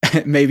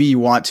maybe you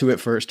want to at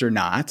first or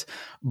not.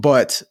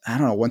 But I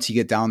don't know, once you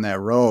get down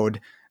that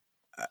road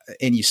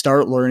and you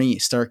start learning, you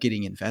start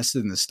getting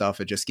invested in this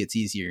stuff, it just gets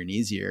easier and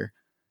easier.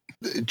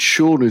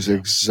 Sean is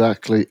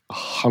exactly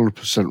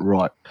 100%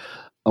 right.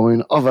 I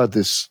mean, I've had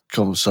this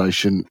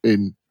conversation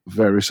in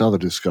various other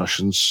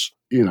discussions,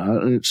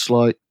 and it's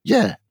like,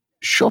 yeah,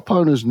 shop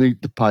owners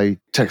need to pay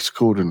techs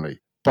accordingly,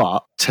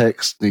 but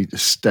techs need to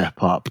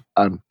step up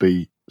and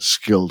be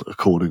skilled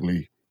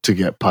accordingly to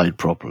get paid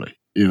properly,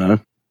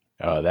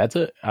 I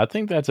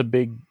think that's a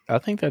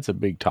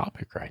big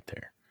topic right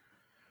there.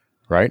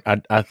 Right?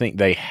 I think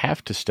they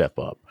have to step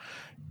up.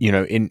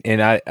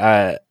 And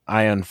I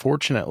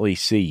unfortunately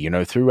see,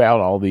 throughout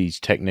all these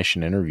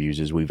technician interviews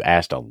is we've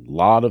asked a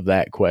lot of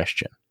that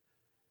question,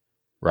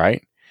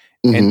 right?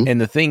 Mm-hmm.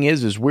 And the thing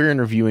is we're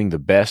interviewing the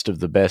best of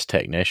the best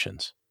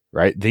technicians,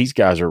 right? These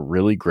guys are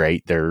really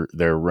great. They're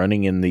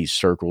running in these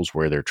circles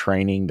where they're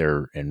training,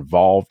 they're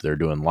involved, they're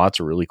doing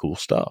lots of really cool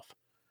stuff.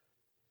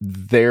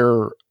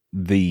 They're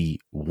the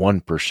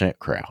 1%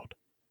 crowd.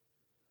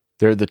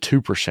 They're the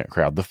 2%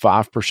 crowd, the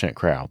 5%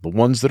 crowd, the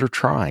ones that are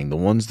trying, the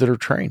ones that are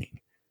training.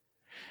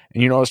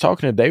 And, I was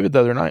talking to David the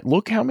other night.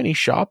 Look how many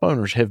shop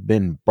owners have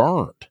been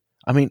burnt.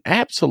 I mean,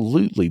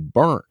 absolutely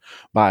burnt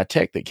by a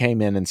tech that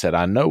came in and said,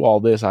 I know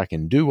all this. I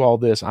can do all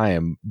this. I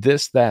am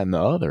this, that, and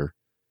the other.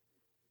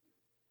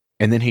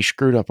 And then he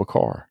screwed up a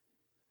car.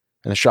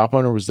 And the shop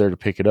owner was there to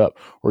pick it up.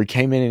 Or he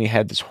came in and he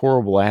had this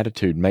horrible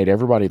attitude and made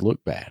everybody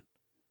look bad.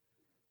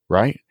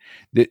 Right?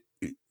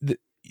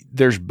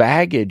 There's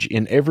baggage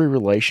in every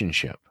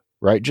relationship.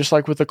 right? Just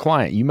like with a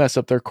client, you mess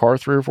up their car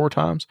 3 or 4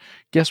 times.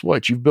 Guess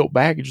what? You've built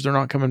baggage. They're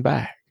not coming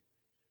back.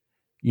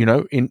 You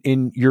know,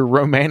 in your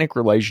romantic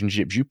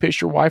relationships, you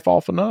piss your wife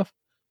off enough,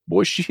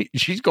 boy,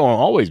 she's going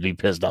to always be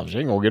pissed off. She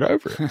ain't going to get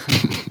over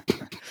it.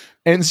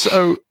 And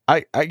so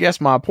I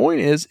guess my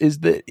point is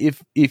that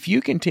if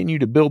you continue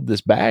to build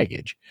this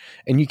baggage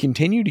and you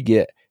continue to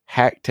get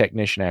hack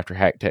technician after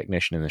hack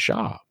technician in the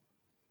shop,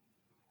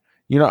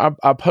 you know,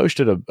 I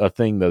posted a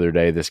thing the other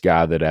day, this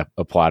guy that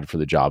applied for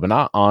the job, and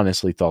I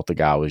honestly thought the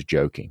guy was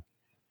joking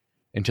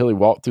until he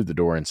walked through the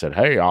door and said,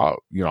 "Hey, I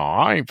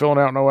ain't filling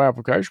out no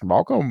application, but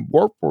I'll come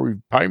work for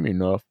you, pay me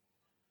enough."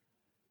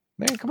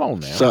 Man, come on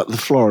now. Is that the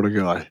Florida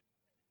guy?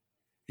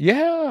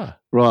 Yeah.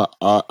 Right.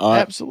 I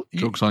absolutely.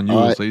 Joke's on you,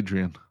 it's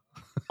Adrian.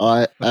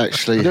 I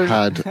actually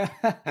had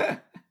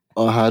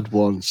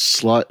one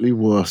slightly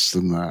worse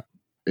than that.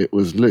 It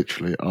was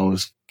literally, I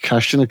was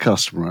cashing a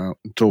customer out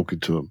and talking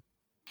to him.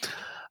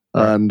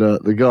 Right. And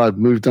the guy had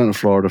moved down to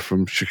Florida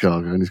from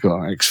Chicago, and he's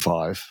got an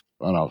X5.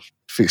 And I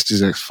fixed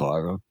his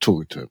X5. I'm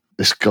talking to him.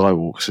 This guy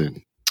walks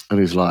in, and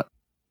he's like,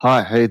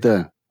 "Hi, how you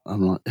doing?"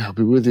 I'm like, "I'll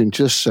be with you in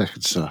just a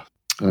second, sir."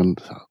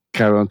 And I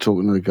carry on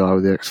talking to the guy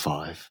with the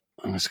X5.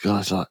 And this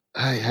guy's like,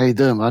 "Hey, how you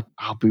doing, man?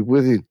 I'll be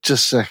with you in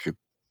just a second.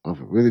 I'll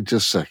be with you in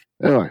just a second."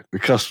 Anyway, the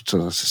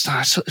customer says,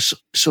 "No,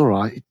 it's all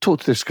right. You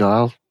talk to this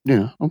guy.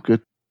 I'm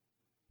good."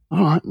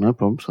 "All right, no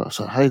problem." So I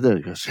said, "Hey there."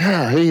 He goes,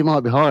 "Yeah, I hear you might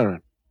be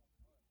hiring."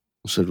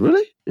 I said,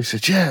 "Really?" He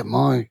said, "Yeah,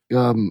 my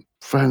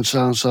friend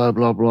so-and-so,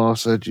 blah, blah,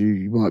 said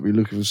you might be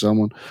looking for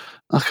someone."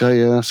 "Okay,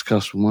 yeah, that's a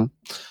customer one."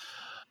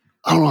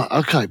 "All right,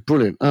 okay,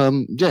 brilliant.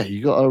 Yeah,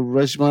 you got a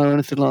resume or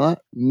anything like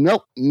that?"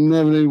 "Nope,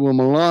 never needed one in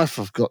my life.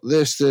 I've got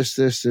this,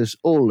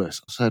 all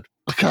this." I said,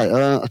 "Okay,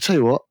 I'll tell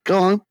you what, go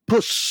on,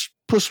 put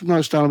some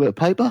notes down, a bit of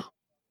paper,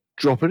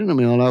 drop it in to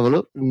me, I'll have a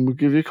look, and we'll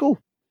give you a call.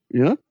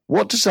 You know?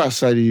 What does that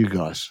say to you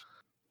guys?"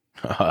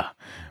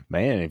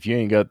 Man,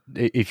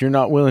 if you're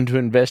not willing to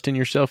invest in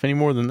yourself any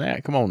more than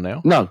that, come on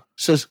now. No, it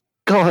says,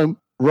 "Go home,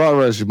 write a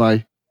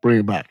resume, bring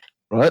it back."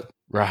 Right?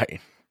 Right.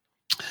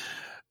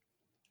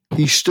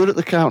 He stood at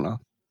the counter,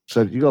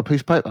 said, "You got a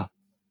piece of paper?"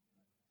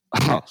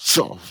 I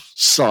sort of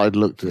side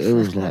looked at it. It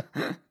was like,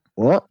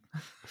 "What?"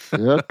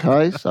 "Yeah,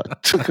 okay." So I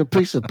took a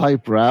piece of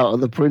paper out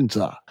of the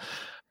printer,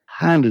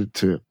 handed it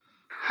to him,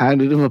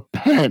 handed him a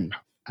pen,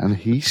 and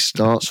he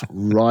starts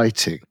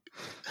writing.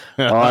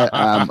 I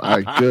am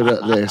good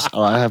at this.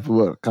 I have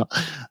work.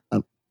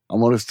 And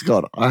I'm honest to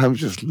God, I am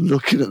just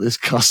looking at this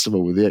customer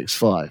with the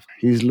X5.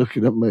 He's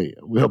looking at me.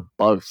 We are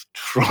both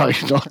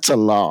trying not to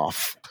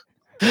laugh.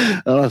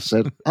 And I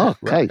said, "Oh,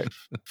 okay,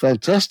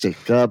 fantastic.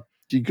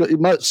 You got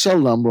your cell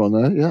number on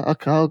there? Yeah,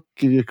 okay, I'll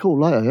give you a call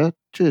later. Yeah,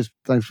 cheers.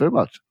 Thanks very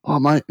much." "Oh,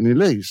 mate," and he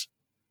leaves.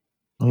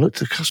 I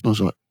looked at the customer, I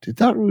was like, "Did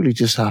that really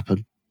just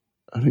happen?"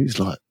 And he's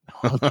like,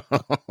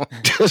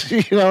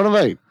 "You know what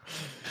I mean?"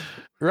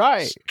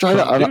 Right. Straight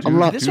up, I'm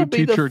like, this will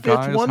be the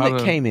fifth one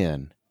that came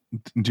in.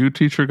 Do you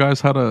teach your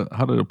guys how to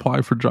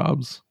apply for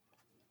jobs,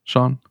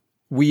 Sean?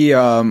 We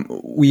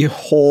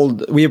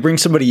bring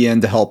somebody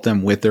in to help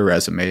them with their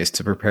resumes,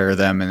 to prepare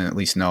them and at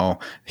least know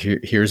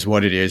here's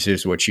what it is,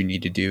 here's what you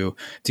need to do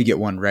to get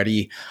one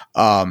ready.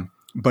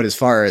 But as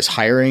far as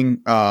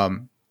hiring, I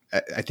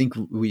think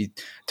we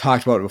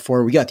talked about it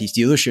before. We got these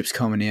dealerships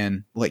coming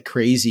in like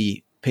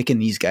crazy, picking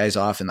these guys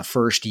off in the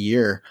first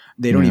year.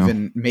 They don't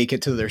even make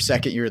it to their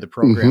second year of the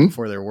program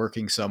before they're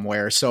working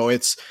somewhere. So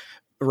it's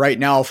right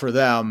now for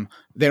them,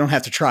 they don't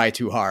have to try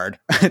too hard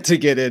to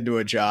get into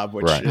a job,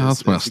 which is,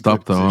 that's messed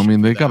up though. I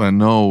mean, they gotta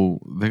know,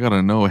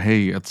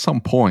 hey, at some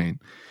point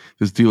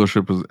this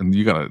dealership is, and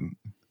you gotta,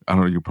 I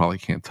don't know, you probably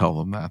can't tell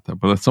them that,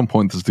 but at some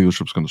point this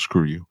dealership's going to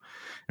screw you.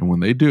 And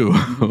when they do,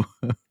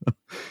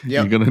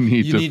 you're going to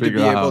need to figure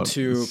out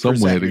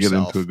some way to get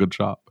into a good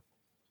shop.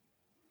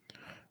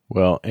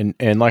 Well,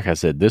 and like I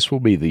said, this will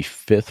be the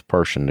 5th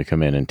person to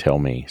come in and tell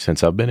me,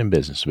 since I've been in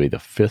business, to be the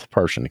 5th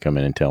person to come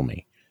in and tell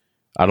me,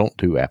 I don't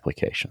do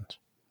applications.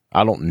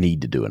 I don't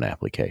need to do an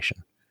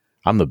application.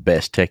 I'm the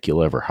best tech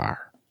you'll ever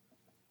hire.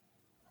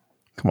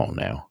 Come on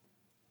now.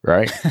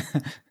 Right?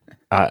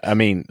 I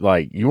mean,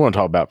 like, you want to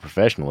talk about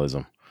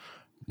professionalism.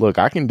 Look,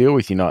 I can deal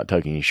with you not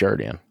tucking your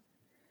shirt in.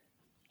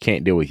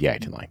 Can't deal with you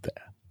acting like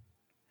that.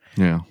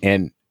 Yeah.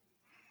 And,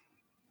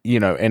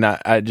 you know, and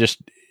I don't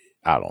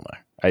know.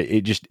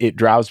 It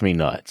drives me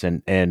nuts.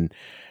 And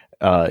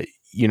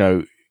you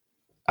know,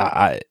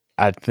 I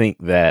think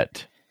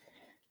that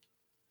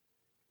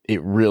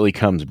it really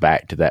comes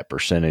back to that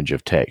percentage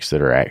of techs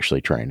that are actually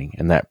training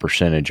and that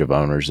percentage of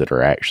owners that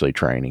are actually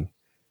training.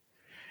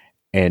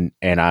 And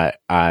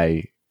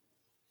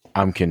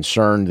I'm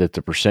concerned that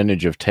the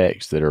percentage of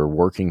techs that are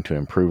working to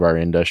improve our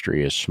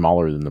industry is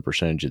smaller than the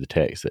percentage of the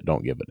techs that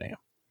don't give a damn.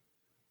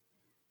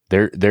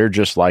 They're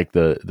just like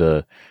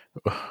the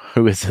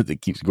who is it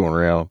that keeps going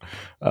around?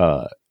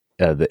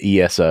 The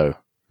ESO.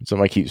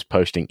 Somebody keeps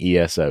posting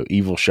ESO,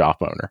 evil shop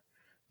owner,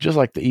 just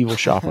like the evil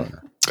shop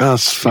owner.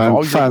 That's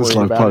fans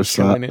like post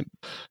that.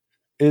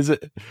 Is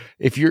it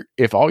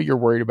if all you're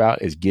worried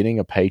about is getting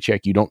a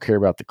paycheck, you don't care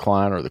about the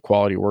client or the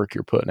quality of work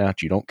you're putting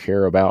out, you don't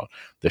care about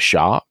the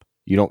shop,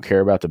 you don't care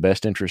about the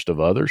best interest of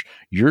others,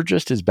 you're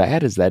just as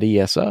bad as that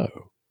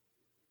ESO.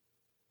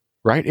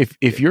 Right?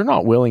 If you're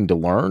not willing to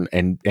learn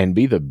and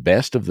be the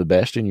best of the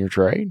best in your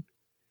trade,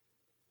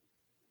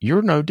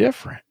 you're no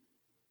different.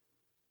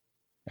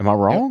 Am I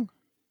wrong?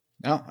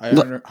 No, I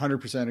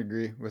 100%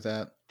 agree with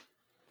that.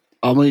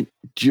 I mean,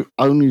 you're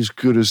only as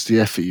good as the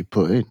effort you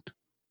put in.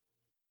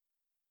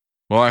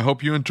 Well, I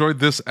hope you enjoyed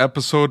this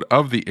episode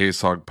of the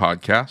ASOG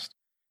podcast.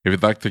 If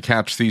you'd like to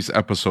catch these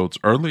episodes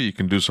early, you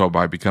can do so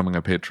by becoming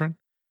a patron.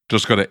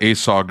 Just go to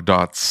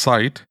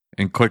asog.site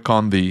and click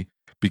on the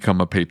Become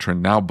a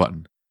Patron Now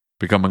button.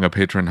 Becoming a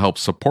patron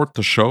helps support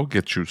the show,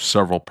 gets you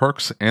several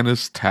perks, and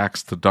is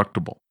tax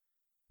deductible.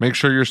 Make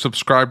sure you're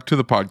subscribed to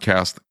the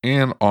podcast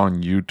and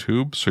on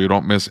YouTube so you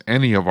don't miss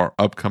any of our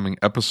upcoming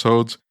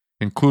episodes,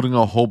 including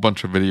a whole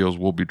bunch of videos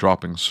we'll be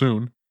dropping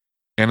soon.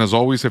 And as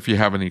always, if you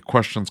have any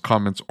questions,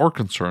 comments, or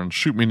concerns,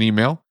 shoot me an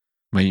email.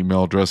 My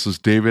email address is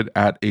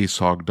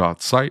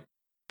david@asog.site.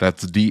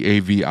 That's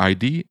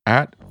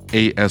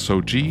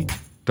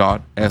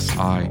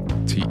david@asog.site.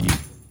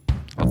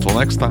 Until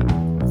next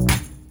time.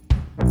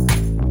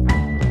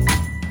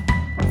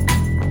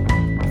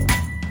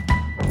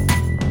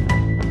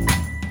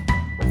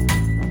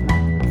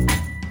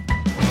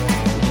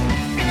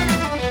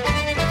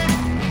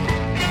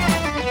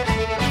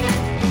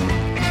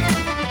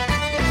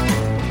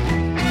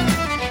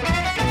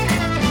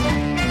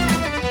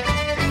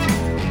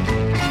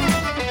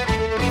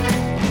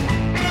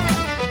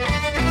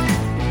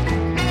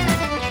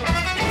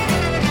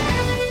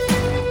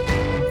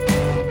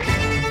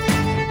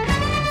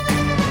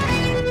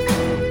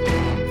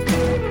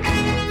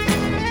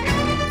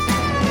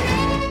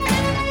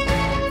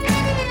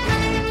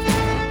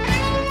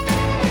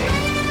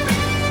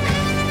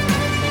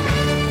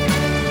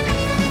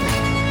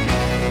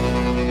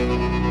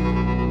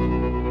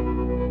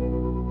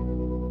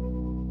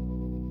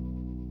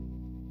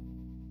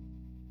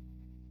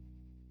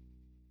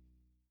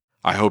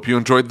 I hope you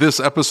enjoyed this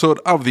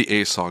episode of the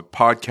ASOG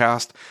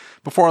podcast.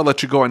 Before I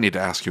let you go, I need to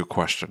ask you a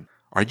question.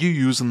 Are you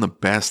using the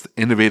best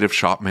innovative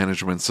shop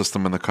management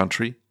system in the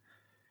country?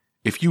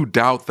 If you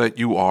doubt that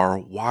you are,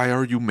 why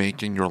are you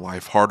making your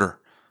life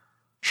harder?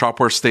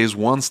 Shopware stays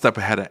one step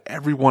ahead of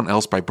everyone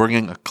else by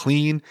bringing a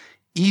clean,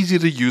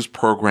 easy-to-use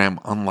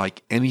program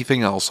unlike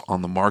anything else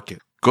on the market.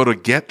 Go to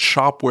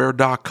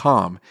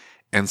getshopware.com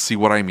and see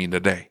what I mean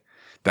today.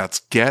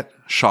 That's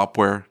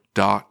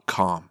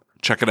getshopware.com.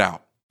 Check it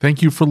out.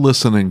 Thank you for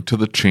listening to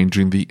the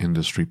Changing the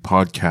Industry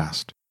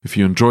podcast. If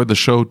you enjoyed the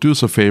show, do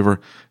us a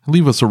favor and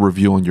leave us a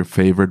review on your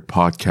favorite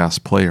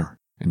podcast player.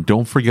 And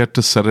don't forget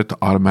to set it to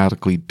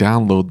automatically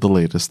download the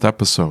latest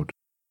episode.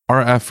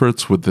 Our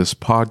efforts with this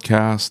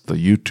podcast, the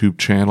YouTube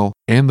channel,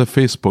 and the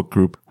Facebook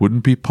group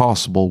wouldn't be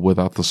possible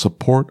without the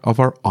support of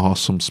our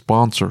awesome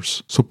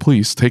sponsors. So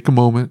please take a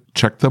moment,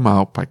 check them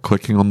out by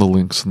clicking on the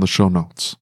links in the show notes.